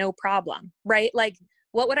 no problem. Right. Like,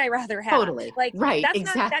 what would I rather have? Totally. Like, right. that's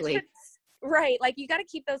Exactly. not, right. Like, you got to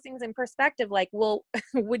keep those things in perspective. Like, well,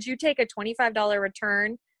 would you take a $25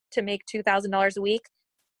 return to make $2,000 a week?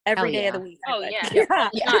 Every day of the week. Oh yeah.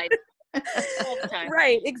 All the time.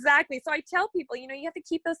 Right. Exactly. So I tell people, you know, you have to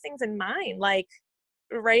keep those things in mind. Like,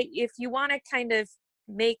 right. If you want to kind of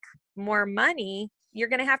make more money, you're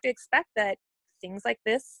going to have to expect that things like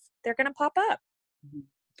this, they're going to pop up.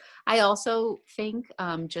 I also think,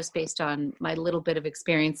 just based on my little bit of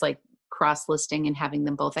experience, like cross listing and having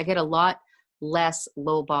them both, I get a lot less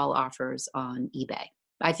lowball offers on eBay.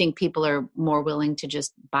 I think people are more willing to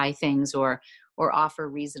just buy things or offer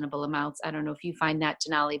reasonable amounts. I don't know if you find that,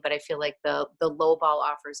 Denali, but I feel like the lowball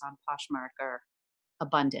offers on Poshmark are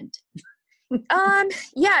abundant.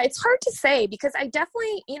 Yeah, it's hard to say because I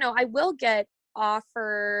definitely, you know, I will get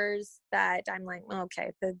offers that I'm like, okay,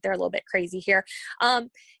 they're a little bit crazy here.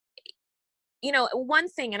 You know, one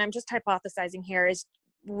thing, and I'm just hypothesizing here, is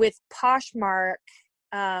with Poshmark,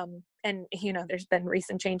 and you know, there's been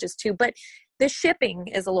recent changes too, but the shipping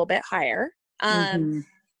is a little bit higher.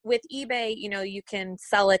 With eBay, you know, you can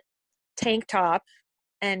sell a tank top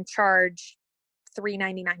and charge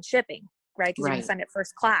 $3.99 shipping, right? Because you can send it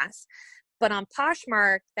first class. But on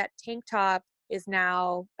Poshmark, that tank top is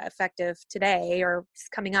now effective today or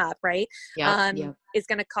coming up, right? Is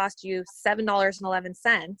going to cost you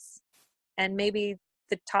 $7.11, and maybe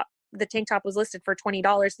the tank top was listed for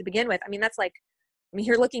 $20 to begin with. I mean, that's like, I mean,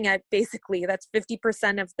 you're looking at basically that's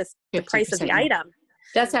 50% of the price of the item.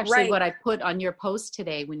 That's actually what I put on your post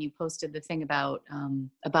today when you posted the thing about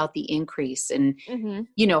the increase and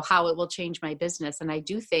you know how it will change my business. And I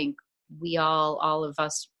do think we all of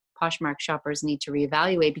us Poshmark shoppers need to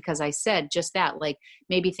reevaluate, because I said just that, like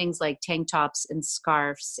maybe things like tank tops and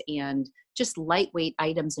scarves and just lightweight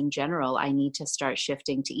items in general, I need to start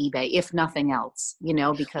shifting to eBay, if nothing else, you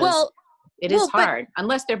know, because it is hard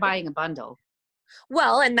unless they're buying a bundle.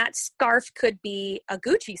 Well, and that scarf could be a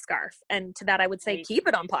Gucci scarf. And to that, I would say keep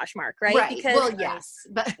it on Poshmark, right? Because, well, yes.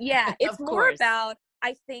 But yeah, it's more about,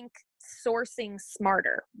 I think, sourcing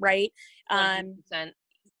smarter, right? 100%.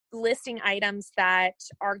 Listing items that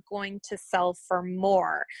are going to sell for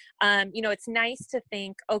more. You know, it's nice to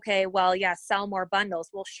think, okay, well, yeah, sell more bundles.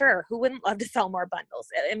 Well, sure. Who wouldn't love to sell more bundles?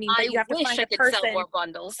 I mean, but you have to find a person. Sell more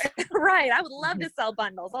bundles. Right. I would love to sell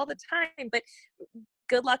bundles all the time, but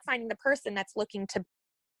good luck finding the person that's looking to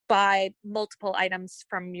buy multiple items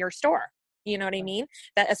from your store. You know what I mean?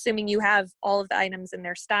 That assuming you have all of the items in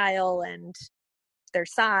their style and their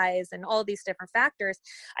size and all these different factors,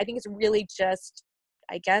 I think it's really just,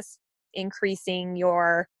 I guess, increasing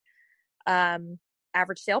your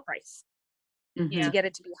average sale price to get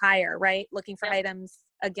it to be higher, right? Looking for items,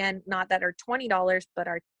 again, not that are $20, but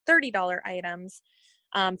are $30 items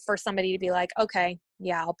for somebody to be like, okay,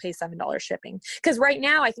 yeah, I'll pay $7 shipping. Because right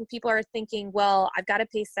now I think people are thinking, well, I've got to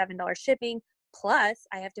pay $7 shipping plus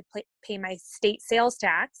I have to pay my state sales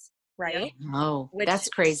tax, right? Oh, Which, that's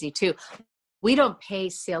crazy too. We don't pay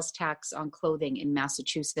sales tax on clothing in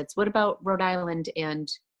Massachusetts. What about Rhode Island and?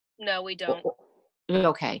 No, we don't.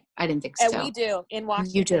 Okay, I didn't think so. we do in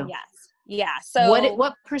Washington. You do? Yes. Yeah. So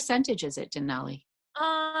what percentage is it, Denali?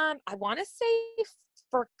 I want to say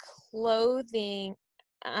for clothing,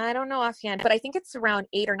 I don't know offhand, but I think it's around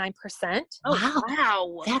 8 or 9%. Oh,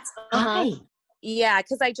 wow. That's high. Yeah,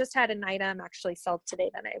 because I just had an item actually sell today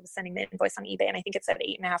that I was sending the invoice on eBay, and I think it's at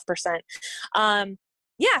 8.5%.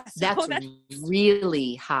 Yeah, so that's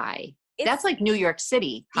really high. That's like New York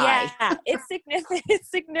City high. Yeah, it's significant.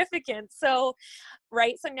 It's significant. So,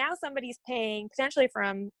 right. So now somebody's paying, potentially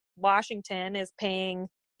from Washington, is paying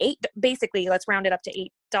basically, let's round it up to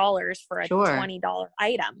 $8 for a $20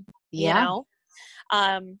 item. Yeah. You know?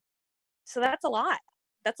 So that's a lot.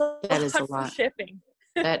 That is a lot for shipping.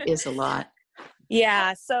 That is a lot.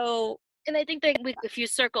 Yeah. So, and I think that if you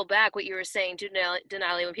circle back what you were saying to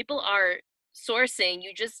Denali, when people are sourcing,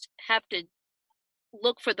 you just have to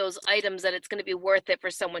look for those items that it's going to be worth it for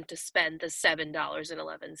someone to spend the $7.11.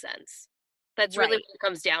 That's really what it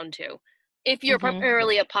comes down to. If you're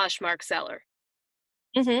primarily a Poshmark seller.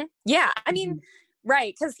 Yeah. I mean,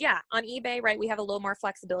 right. Because on eBay, right, we have a little more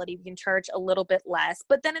flexibility. We can charge a little bit less.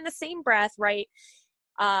 But then in the same breath, right,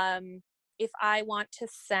 if I want to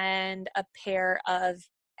send a pair of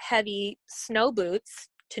heavy snow boots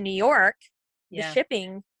to New York, the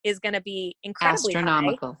shipping is going to be incredibly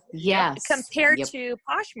astronomical. High. Yes. Compared to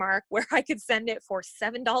Poshmark, where I could send it for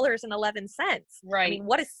 $7.11. Right. I mean,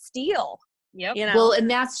 what a steal. Yep. You know? Well, and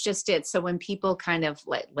that's just it. So when people kind of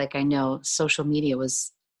like I know social media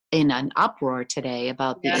was in an uproar today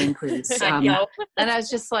about the increase. And I was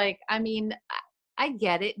just like, I mean, I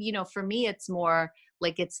get it. You know, for me, it's more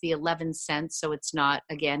like it's the 11 cents. So it's not,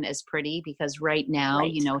 again, as pretty because right now,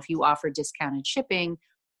 you know, if you offer discounted shipping,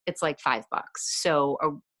 it's like $5. So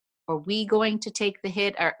are we going to take the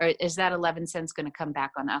hit or is that 11 cents going to come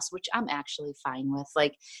back on us, which I'm actually fine with.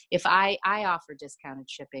 Like if I offer discounted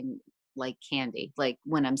shipping like candy, like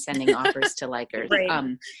when I'm sending offers to likers,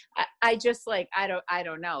 I just like, I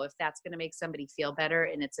don't know if that's going to make somebody feel better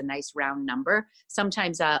and it's a nice round number.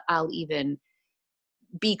 Sometimes I'll even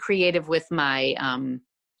be creative with my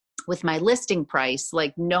listing price,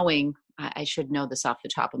 like knowing I should know this off the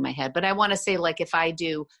top of my head, but I want to say like if I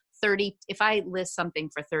list something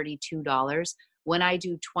for $32, when I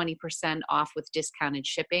do 20% off with discounted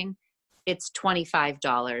shipping, it's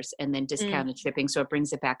 $25 and then discounted shipping. So it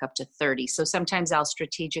brings it back up to $30. So sometimes I'll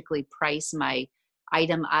strategically price my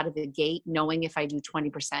item out of the gate, knowing if I do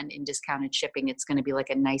 20% in discounted shipping, it's going to be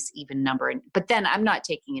like a nice even number. But then I'm not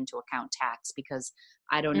taking into account tax because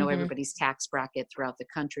I don't know everybody's tax bracket throughout the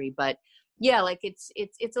country. But yeah, like it's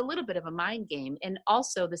a little bit of a mind game. And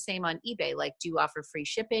also the same on eBay, like do you offer free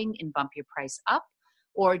shipping and bump your price up,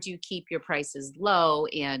 or do you keep your prices low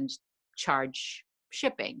and charge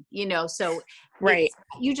shipping, you know? So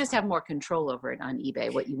you just have more control over it on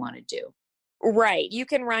eBay, what you want to do. Right. You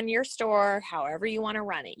can run your store however you want to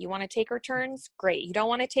run it. You want to take returns? Great. You don't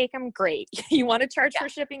want to take them? Great. You want to charge for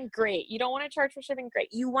shipping? Great. You don't want to charge for shipping? Great.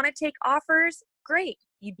 You want to take offers? Great.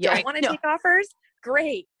 You don't want to take offers?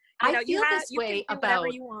 Great. You know, I feel this way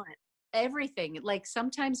about you want. Everything. Like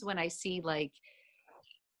sometimes when I see like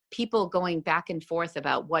people going back and forth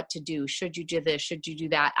about what to do, should you do this, should you do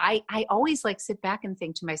that, I always like sit back and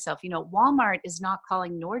think to myself, you know, Walmart is not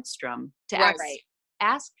calling Nordstrom to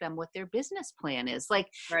ask them what their business plan is. Like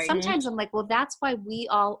sometimes I'm like, well, that's why we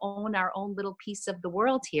all own our own little piece of the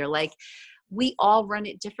world here. Like we all run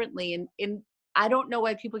it differently. And I don't know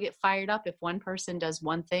why people get fired up if one person does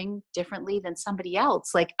one thing differently than somebody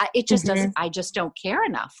else. Like it just doesn't, I just don't care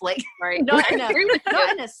enough. Like not in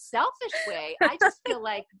a selfish way. I just feel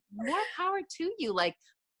like more power to you. Like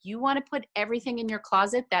you want to put everything in your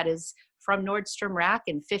closet that is from Nordstrom Rack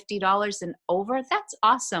and $50 and over. That's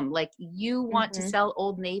awesome. Like you want to sell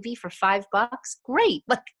Old Navy for $5? Great.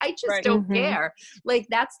 Like I just don't care. Like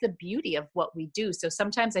that's the beauty of what we do. So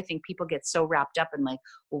sometimes I think people get so wrapped up in like,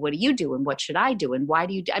 well, what do you do? And what should I do? And why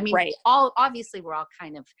do you do? I mean, obviously we're all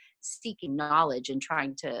kind of seeking knowledge and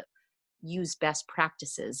trying to use best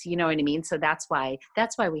practices, you know what I mean? So that's why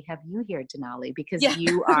we have you here, Denali, because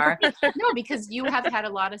you are because you have had a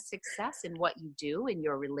lot of success in what you do and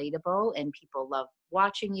you're relatable and people love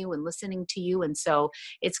watching you and listening to you. And so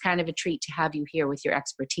it's kind of a treat to have you here with your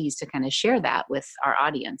expertise to kind of share that with our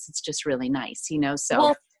audience. It's just really nice, you know? So,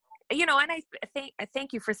 well, you know, and I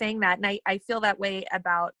thank you for saying that. And I feel that way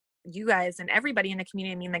about you guys and everybody in the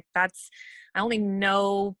community. I mean, like I only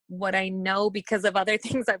know what I know because of other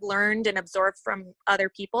things I've learned and absorbed from other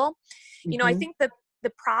people. You know, I think the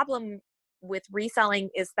problem with reselling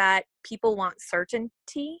is that people want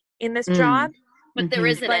certainty in this job, but there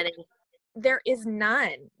isn't any. There is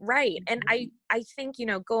none. Right. And I think, you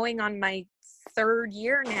know, going on my 3rd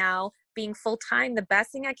year now, being full-time, the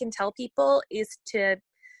best thing I can tell people is to,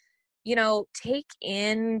 you know, take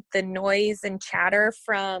in the noise and chatter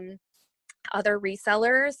from other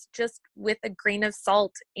resellers just with a grain of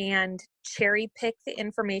salt, and cherry pick the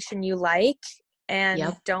information you like, and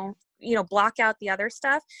don't, you know, block out the other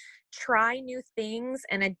stuff. Try new things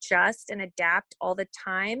and adjust and adapt all the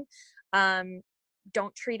time.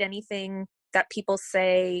 Don't treat anything that people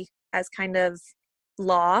say as kind of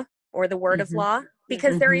law or the word of law,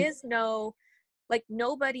 because there is no, like,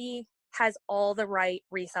 nobody has all the right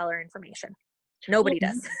reseller information. Nobody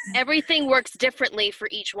does. Everything works differently for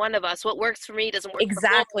each one of us. What works for me doesn't work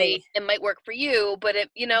for me. It might work for you, but it,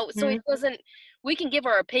 you know, so it doesn't, we can give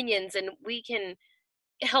our opinions and we can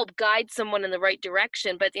help guide someone in the right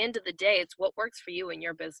direction, but at the end of the day, it's what works for you and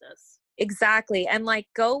your business. Exactly. And like,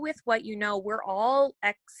 go with what you know. We're all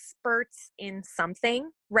experts in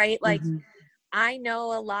something, right? Like, I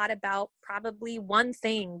know a lot about probably one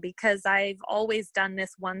thing because I've always done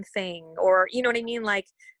this one thing, or, you know what I mean? Like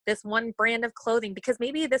this one brand of clothing, because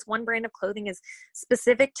maybe this one brand of clothing is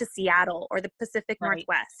specific to Seattle or the Pacific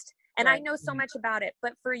Northwest. And I know so much about it,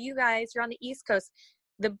 but for you guys, you're on the East Coast.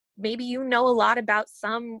 Maybe you know a lot about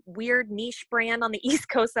some weird niche brand on the East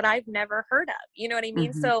Coast that I've never heard of. You know what I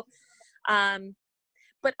mean? So,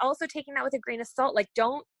 but also taking that with a grain of salt. Like,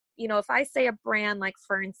 don't, you know, if I say a brand, like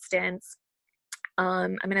for instance,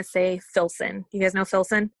 I'm going to say Filson. You guys know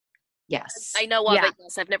Filson? Yes. I know of it.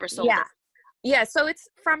 Yes. I've never sold it. Yeah. So it's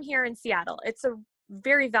from here in Seattle. It's a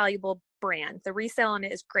very valuable brand. The resale on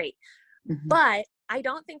it is great. But I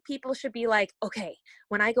don't think people should be like, okay,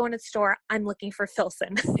 when I go into the store, I'm looking for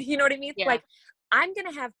Filson. You know what I mean? Yeah. Like, I'm going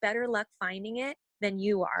to have better luck finding it than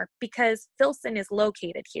you are, because Filson is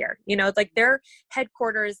located here. You know, like their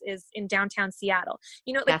headquarters is in downtown Seattle.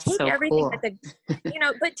 You know, like take everything with a, you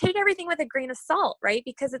know, but take everything with a grain of salt, right?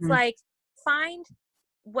 Because it's like, find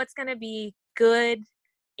what's going to be good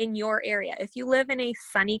in your area. If you live in a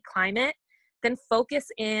sunny climate, then focus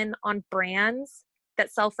in on brands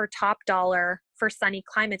that sell for top dollar for sunny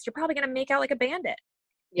climates. You're probably going to make out like a bandit.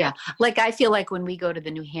 Yeah. Like, I feel like when we go to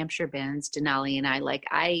the New Hampshire bins, Denali and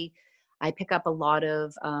I pick up a lot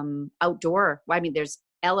of outdoor. I mean, there's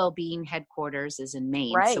LL Bean headquarters is in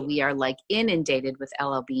Maine. Right. So we are like inundated with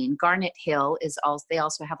LL Bean. Garnet Hill is also, they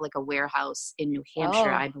also have like a warehouse in New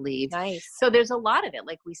Hampshire, I believe. Nice. So there's a lot of it.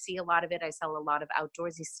 Like, we see a lot of it. I sell a lot of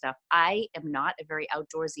outdoorsy stuff. I am not a very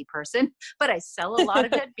outdoorsy person, but I sell a lot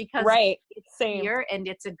of it because it's here and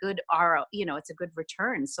it's a good you know, it's a good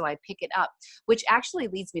return. So I pick it up, which actually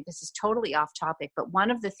leads me, this is totally off topic, but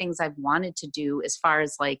one of the things I've wanted to do as far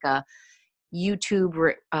as like a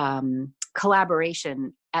YouTube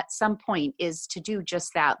collaboration at some point is to do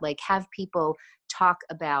just that, like have people talk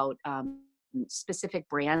about specific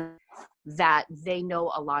brands that they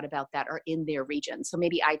know a lot about that are in their region. So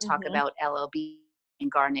maybe I talk about LLB in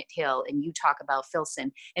Garnet Hill and you talk about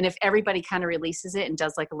Filson. And if everybody kind of releases it and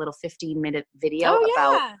does like a little 15-minute video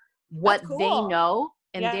about what they know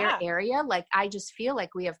in their area, like I just feel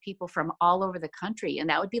like we have people from all over the country, and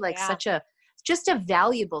that would be like just a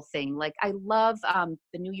valuable thing. Like, I love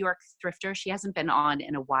the New York thrifter. She hasn't been on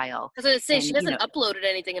in a while. I was going to say, she hasn't uploaded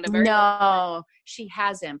anything in a very long time. No, she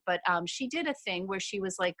hasn't. But she did a thing where she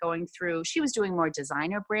was like going through, she was doing more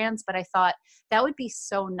designer brands, but I thought that would be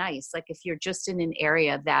so nice. Like, if you're just in an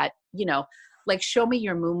area that, you know, like Show Me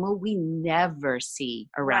Your Moo we never see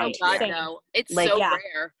around here. here. No, it's like, so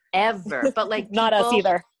rare. Ever. But like not us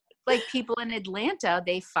either. Like people in Atlanta,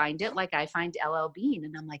 they find it like I find LL Bean.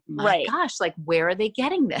 And I'm like, my gosh, like where are they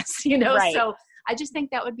getting this? You know? So I just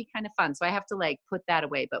think that would be kind of fun. So I have to like put that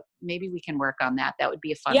away, but maybe we can work on that. That would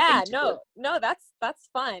be a fun thing to do. No, that's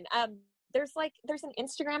fun. There's an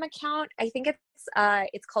Instagram account. I think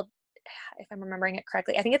it's called, if I'm remembering it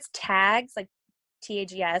correctly, I think it's Tags, like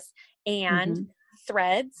TAGS, and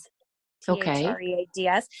Threads.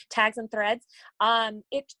 THREADS, Tags and Threads.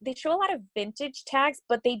 They show a lot of vintage tags,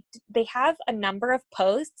 but they have a number of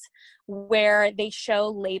posts where they show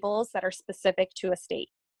labels that are specific to a state.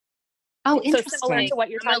 Oh, interesting. So similar to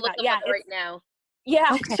what you're talking about. Yeah, right now.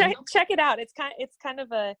 Yeah, check it out. It's fun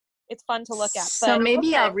to look at. So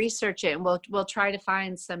maybe I'll research it, and we'll try to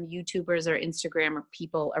find some YouTubers or Instagram or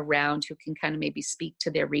people around who can kind of maybe speak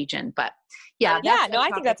to their region. But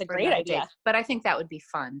I think that's a great idea. But I think that would be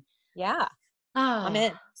fun. Yeah. I'm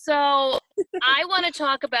in. So I want to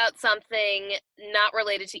talk about something not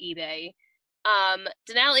related to eBay.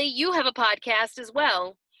 Denali, you have a podcast as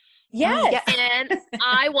well. Yes. And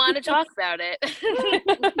I want to talk about it.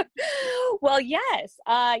 Well, yes.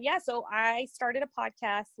 So I started a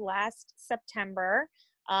podcast last September.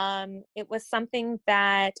 It was something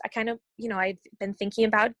that I kind of, I've been thinking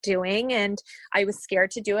about doing, and I was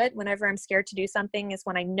scared to do it. Whenever I'm scared to do something is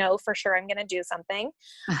when I know for sure I'm going to do something.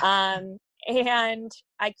 And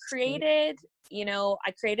I created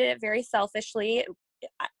it very selfishly.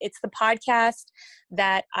 It's the podcast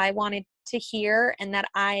that I wanted to hear and that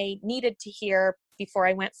I needed to hear before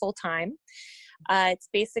I went full time. It's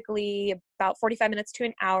basically about 45 minutes to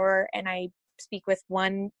an hour, and I speak with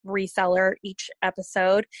one reseller each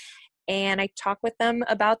episode, and I talk with them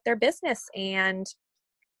about their business. And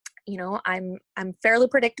I'm fairly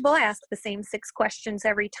predictable. I ask the same 6 questions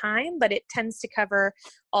every time, but it tends to cover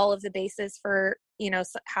all of the bases for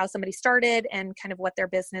how somebody started and kind of what their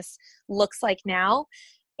business looks like now.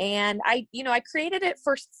 And I created it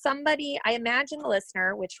for somebody, I imagine the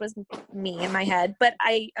listener, which was me in my head, but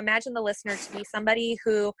I imagine the listener to be somebody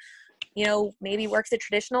who, maybe works a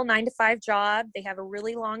traditional 9-to-5 job. They have a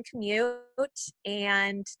really long commute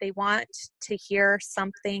and they want to hear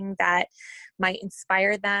something that might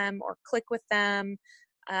inspire them or click with them.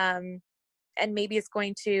 And maybe it's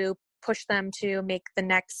going to push them to make the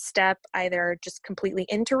next step, either just completely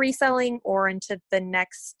into reselling or into the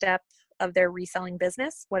next step of their reselling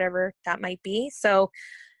business, whatever that might be. So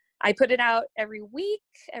I put it out every week,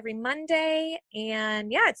 every Monday,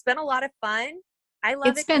 and it's been a lot of fun. I love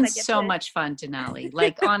it. It's been so much fun, Denali.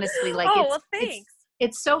 Like, honestly, like, thanks.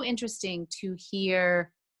 It's so interesting to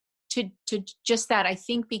hear to just that. I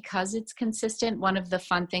think because it's consistent, one of the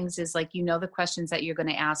fun things is like, the questions that you're going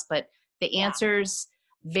to ask, but the answers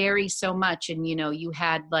vary so much. And, you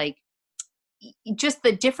had like just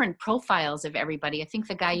the different profiles of everybody. I think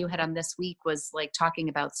the guy you had on this week was like talking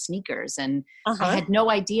about sneakers, and I had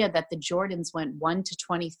no idea that the Jordans went 1 to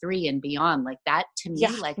 23 and beyond. Like that to me,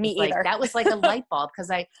 that was like a light bulb,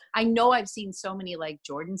 because I know I've seen so many like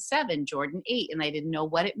Jordan 7, Jordan 8, and I didn't know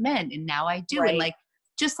what it meant, and now I do. Right. And like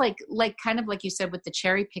just like kind of like you said with the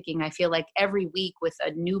cherry picking, I feel like every week with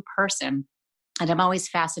a new person, and I'm always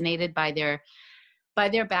fascinated by their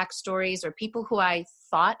backstories, or people who I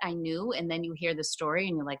thought I knew, and then you hear the story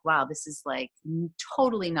and you're like, wow, this is like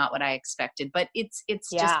totally not what I expected. But it's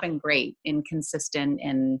just been great and consistent,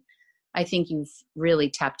 and I think you've really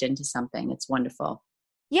tapped into something. It's wonderful.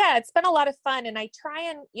 Yeah, it's been a lot of fun, and I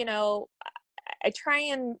try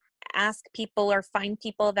and ask people or find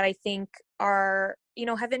people that I think are,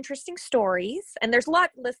 have interesting stories. And there's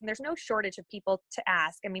there's no shortage of people to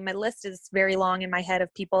ask. I mean, my list is very long in my head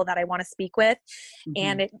of people that I want to speak with,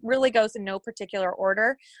 and it really goes in no particular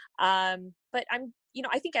order. But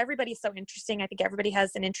I think everybody's so interesting. I think everybody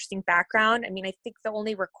has an interesting background. I mean, I think the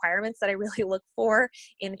only requirements that I really look for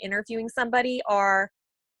in interviewing somebody are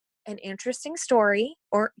an interesting story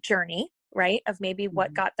or journey, right, of maybe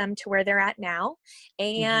what got them to where they're at now,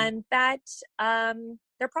 and that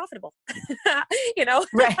they're profitable.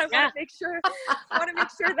 Right. I want to make sure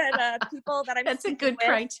that people that I'm that's a good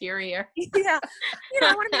criteria. Yeah.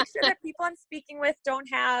 I want to make sure that people I'm speaking with don't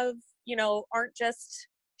have, aren't just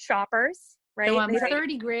shoppers, right? So I'm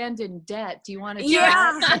 30 grand in debt. Do you want to try?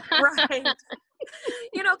 Yeah, right.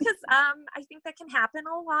 Because I think that can happen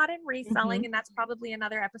a lot in reselling, and that's probably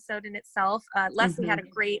another episode in itself. Leslie had a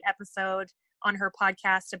great episode on her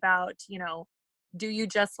podcast about, do you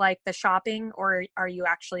just like the shopping, or are you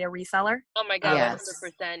actually a reseller? Oh my God, yes.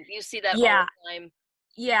 100%. You see that all the time.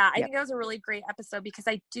 Yeah, I think that was a really great episode, because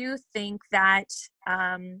I do think that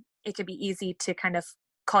it could be easy to kind of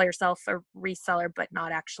call yourself a reseller, but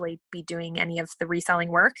not actually be doing any of the reselling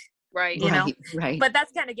work. Right. Right. But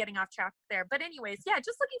that's kind of getting off track there. But anyways,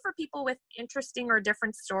 just looking for people with interesting or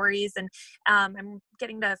different stories. And I'm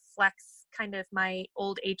getting to flex kind of my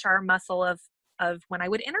old HR muscle of when I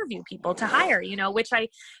would interview people to hire, which I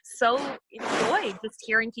so enjoyed, just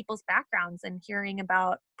hearing people's backgrounds and hearing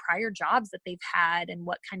about prior jobs that they've had and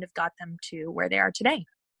what kind of got them to where they are today.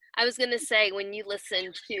 I was going to say, when you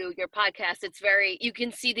listen to your podcast, you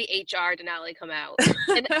can see the HR Denali come out.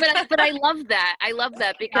 But I love that. I love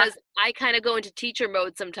that, because I kind of go into teacher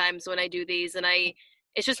mode sometimes when I do these, and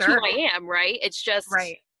it's just who I am, right? It's just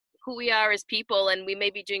who we are as people, and we may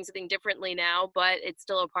be doing something differently now, but it's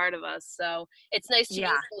still a part of us. So it's nice to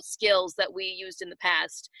use those skills that we used in the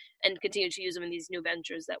past and continue to use them in these new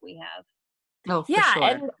ventures that we have. Oh, for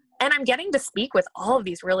sure. And I'm getting to speak with all of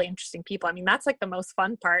these really interesting people. I mean, that's like the most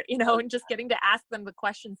fun part, and just getting to ask them the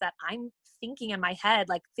questions that I'm thinking in my head,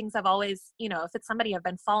 like things I've always, if it's somebody I've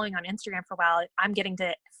been following on Instagram for a while, I'm getting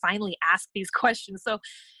to finally ask these questions. So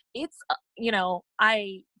it's,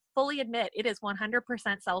 I fully admit it is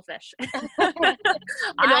 100% selfish.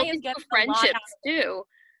 I am getting friendships too.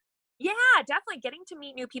 Yeah, definitely getting to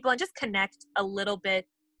meet new people and just connect a little bit,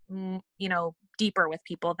 deeper with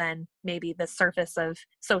people than maybe the surface of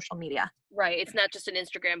social media. Right. It's not just an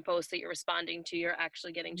Instagram post that you're responding to. You're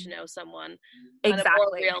actually getting to know someone exactly. on a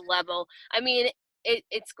more real level. I mean,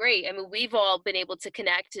 it's great. I mean, we've all been able to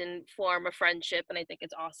connect and form a friendship, and I think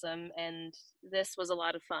it's awesome. And this was a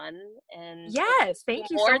lot of fun. And yes, thank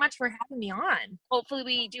you so much for having me on. Hopefully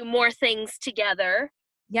we do more things together.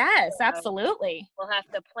 Yes, absolutely. We'll have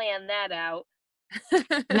to plan that out.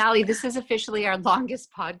 Denali, this is officially our longest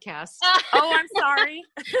podcast. Oh, I'm sorry.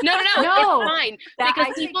 No, it's fine.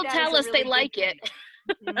 Because people tell us they like it.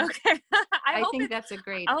 Okay. I think that's a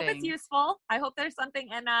great thing. I hope it's useful. I hope there's something.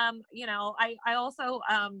 And, I also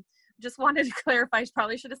just wanted to clarify, I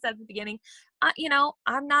probably should have said at the beginning,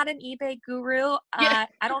 I'm not an eBay guru. I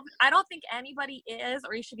don't think anybody is,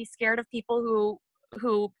 or you should be scared of people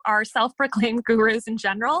who are self-proclaimed gurus in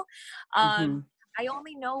general. I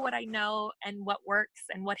only know what I know and what works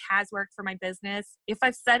and what has worked for my business. If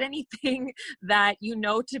I've said anything that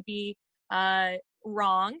to be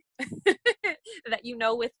wrong, that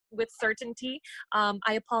with certainty, I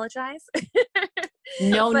apologize.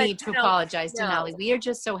 No need to apologize, Denali. We are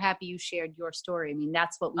just so happy you shared your story. I mean,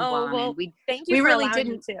 that's what we want. Well, thank you. We really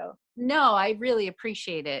didn't. No, I really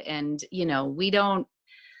appreciate it, and we don't.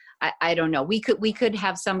 I don't know. We could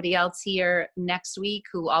have somebody else here next week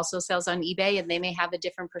who also sells on eBay, and they may have a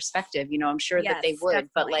different perspective. I'm sure that they would.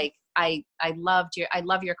 Definitely. But like, I love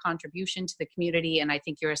your contribution to the community, and I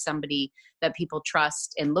think you're somebody that people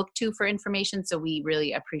trust and look to for information. So we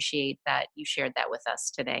really appreciate that you shared that with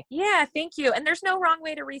us today. Yeah, thank you. And there's no wrong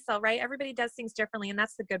way to resell, right? Everybody does things differently, and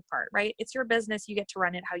that's the good part, right? It's your business. You get to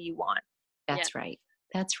run it how you want. That's right.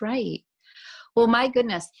 That's right. Well, my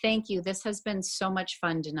goodness, thank you. This has been so much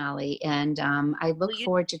fun, Denali, and I look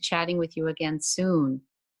forward to chatting with you again soon.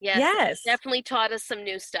 Yes. Definitely taught us some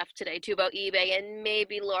new stuff today, too, about eBay, and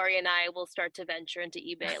maybe Lori and I will start to venture into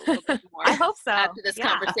eBay a little bit more. I hope so. After this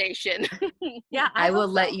conversation. Yeah, I will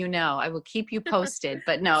let you know. I will keep you posted,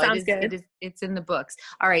 but no, it's in the books.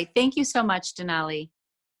 All right. Thank you so much, Denali.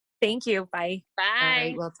 Thank you. Bye. Bye. All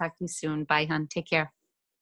right. We'll talk to you soon. Bye, hon. Take care.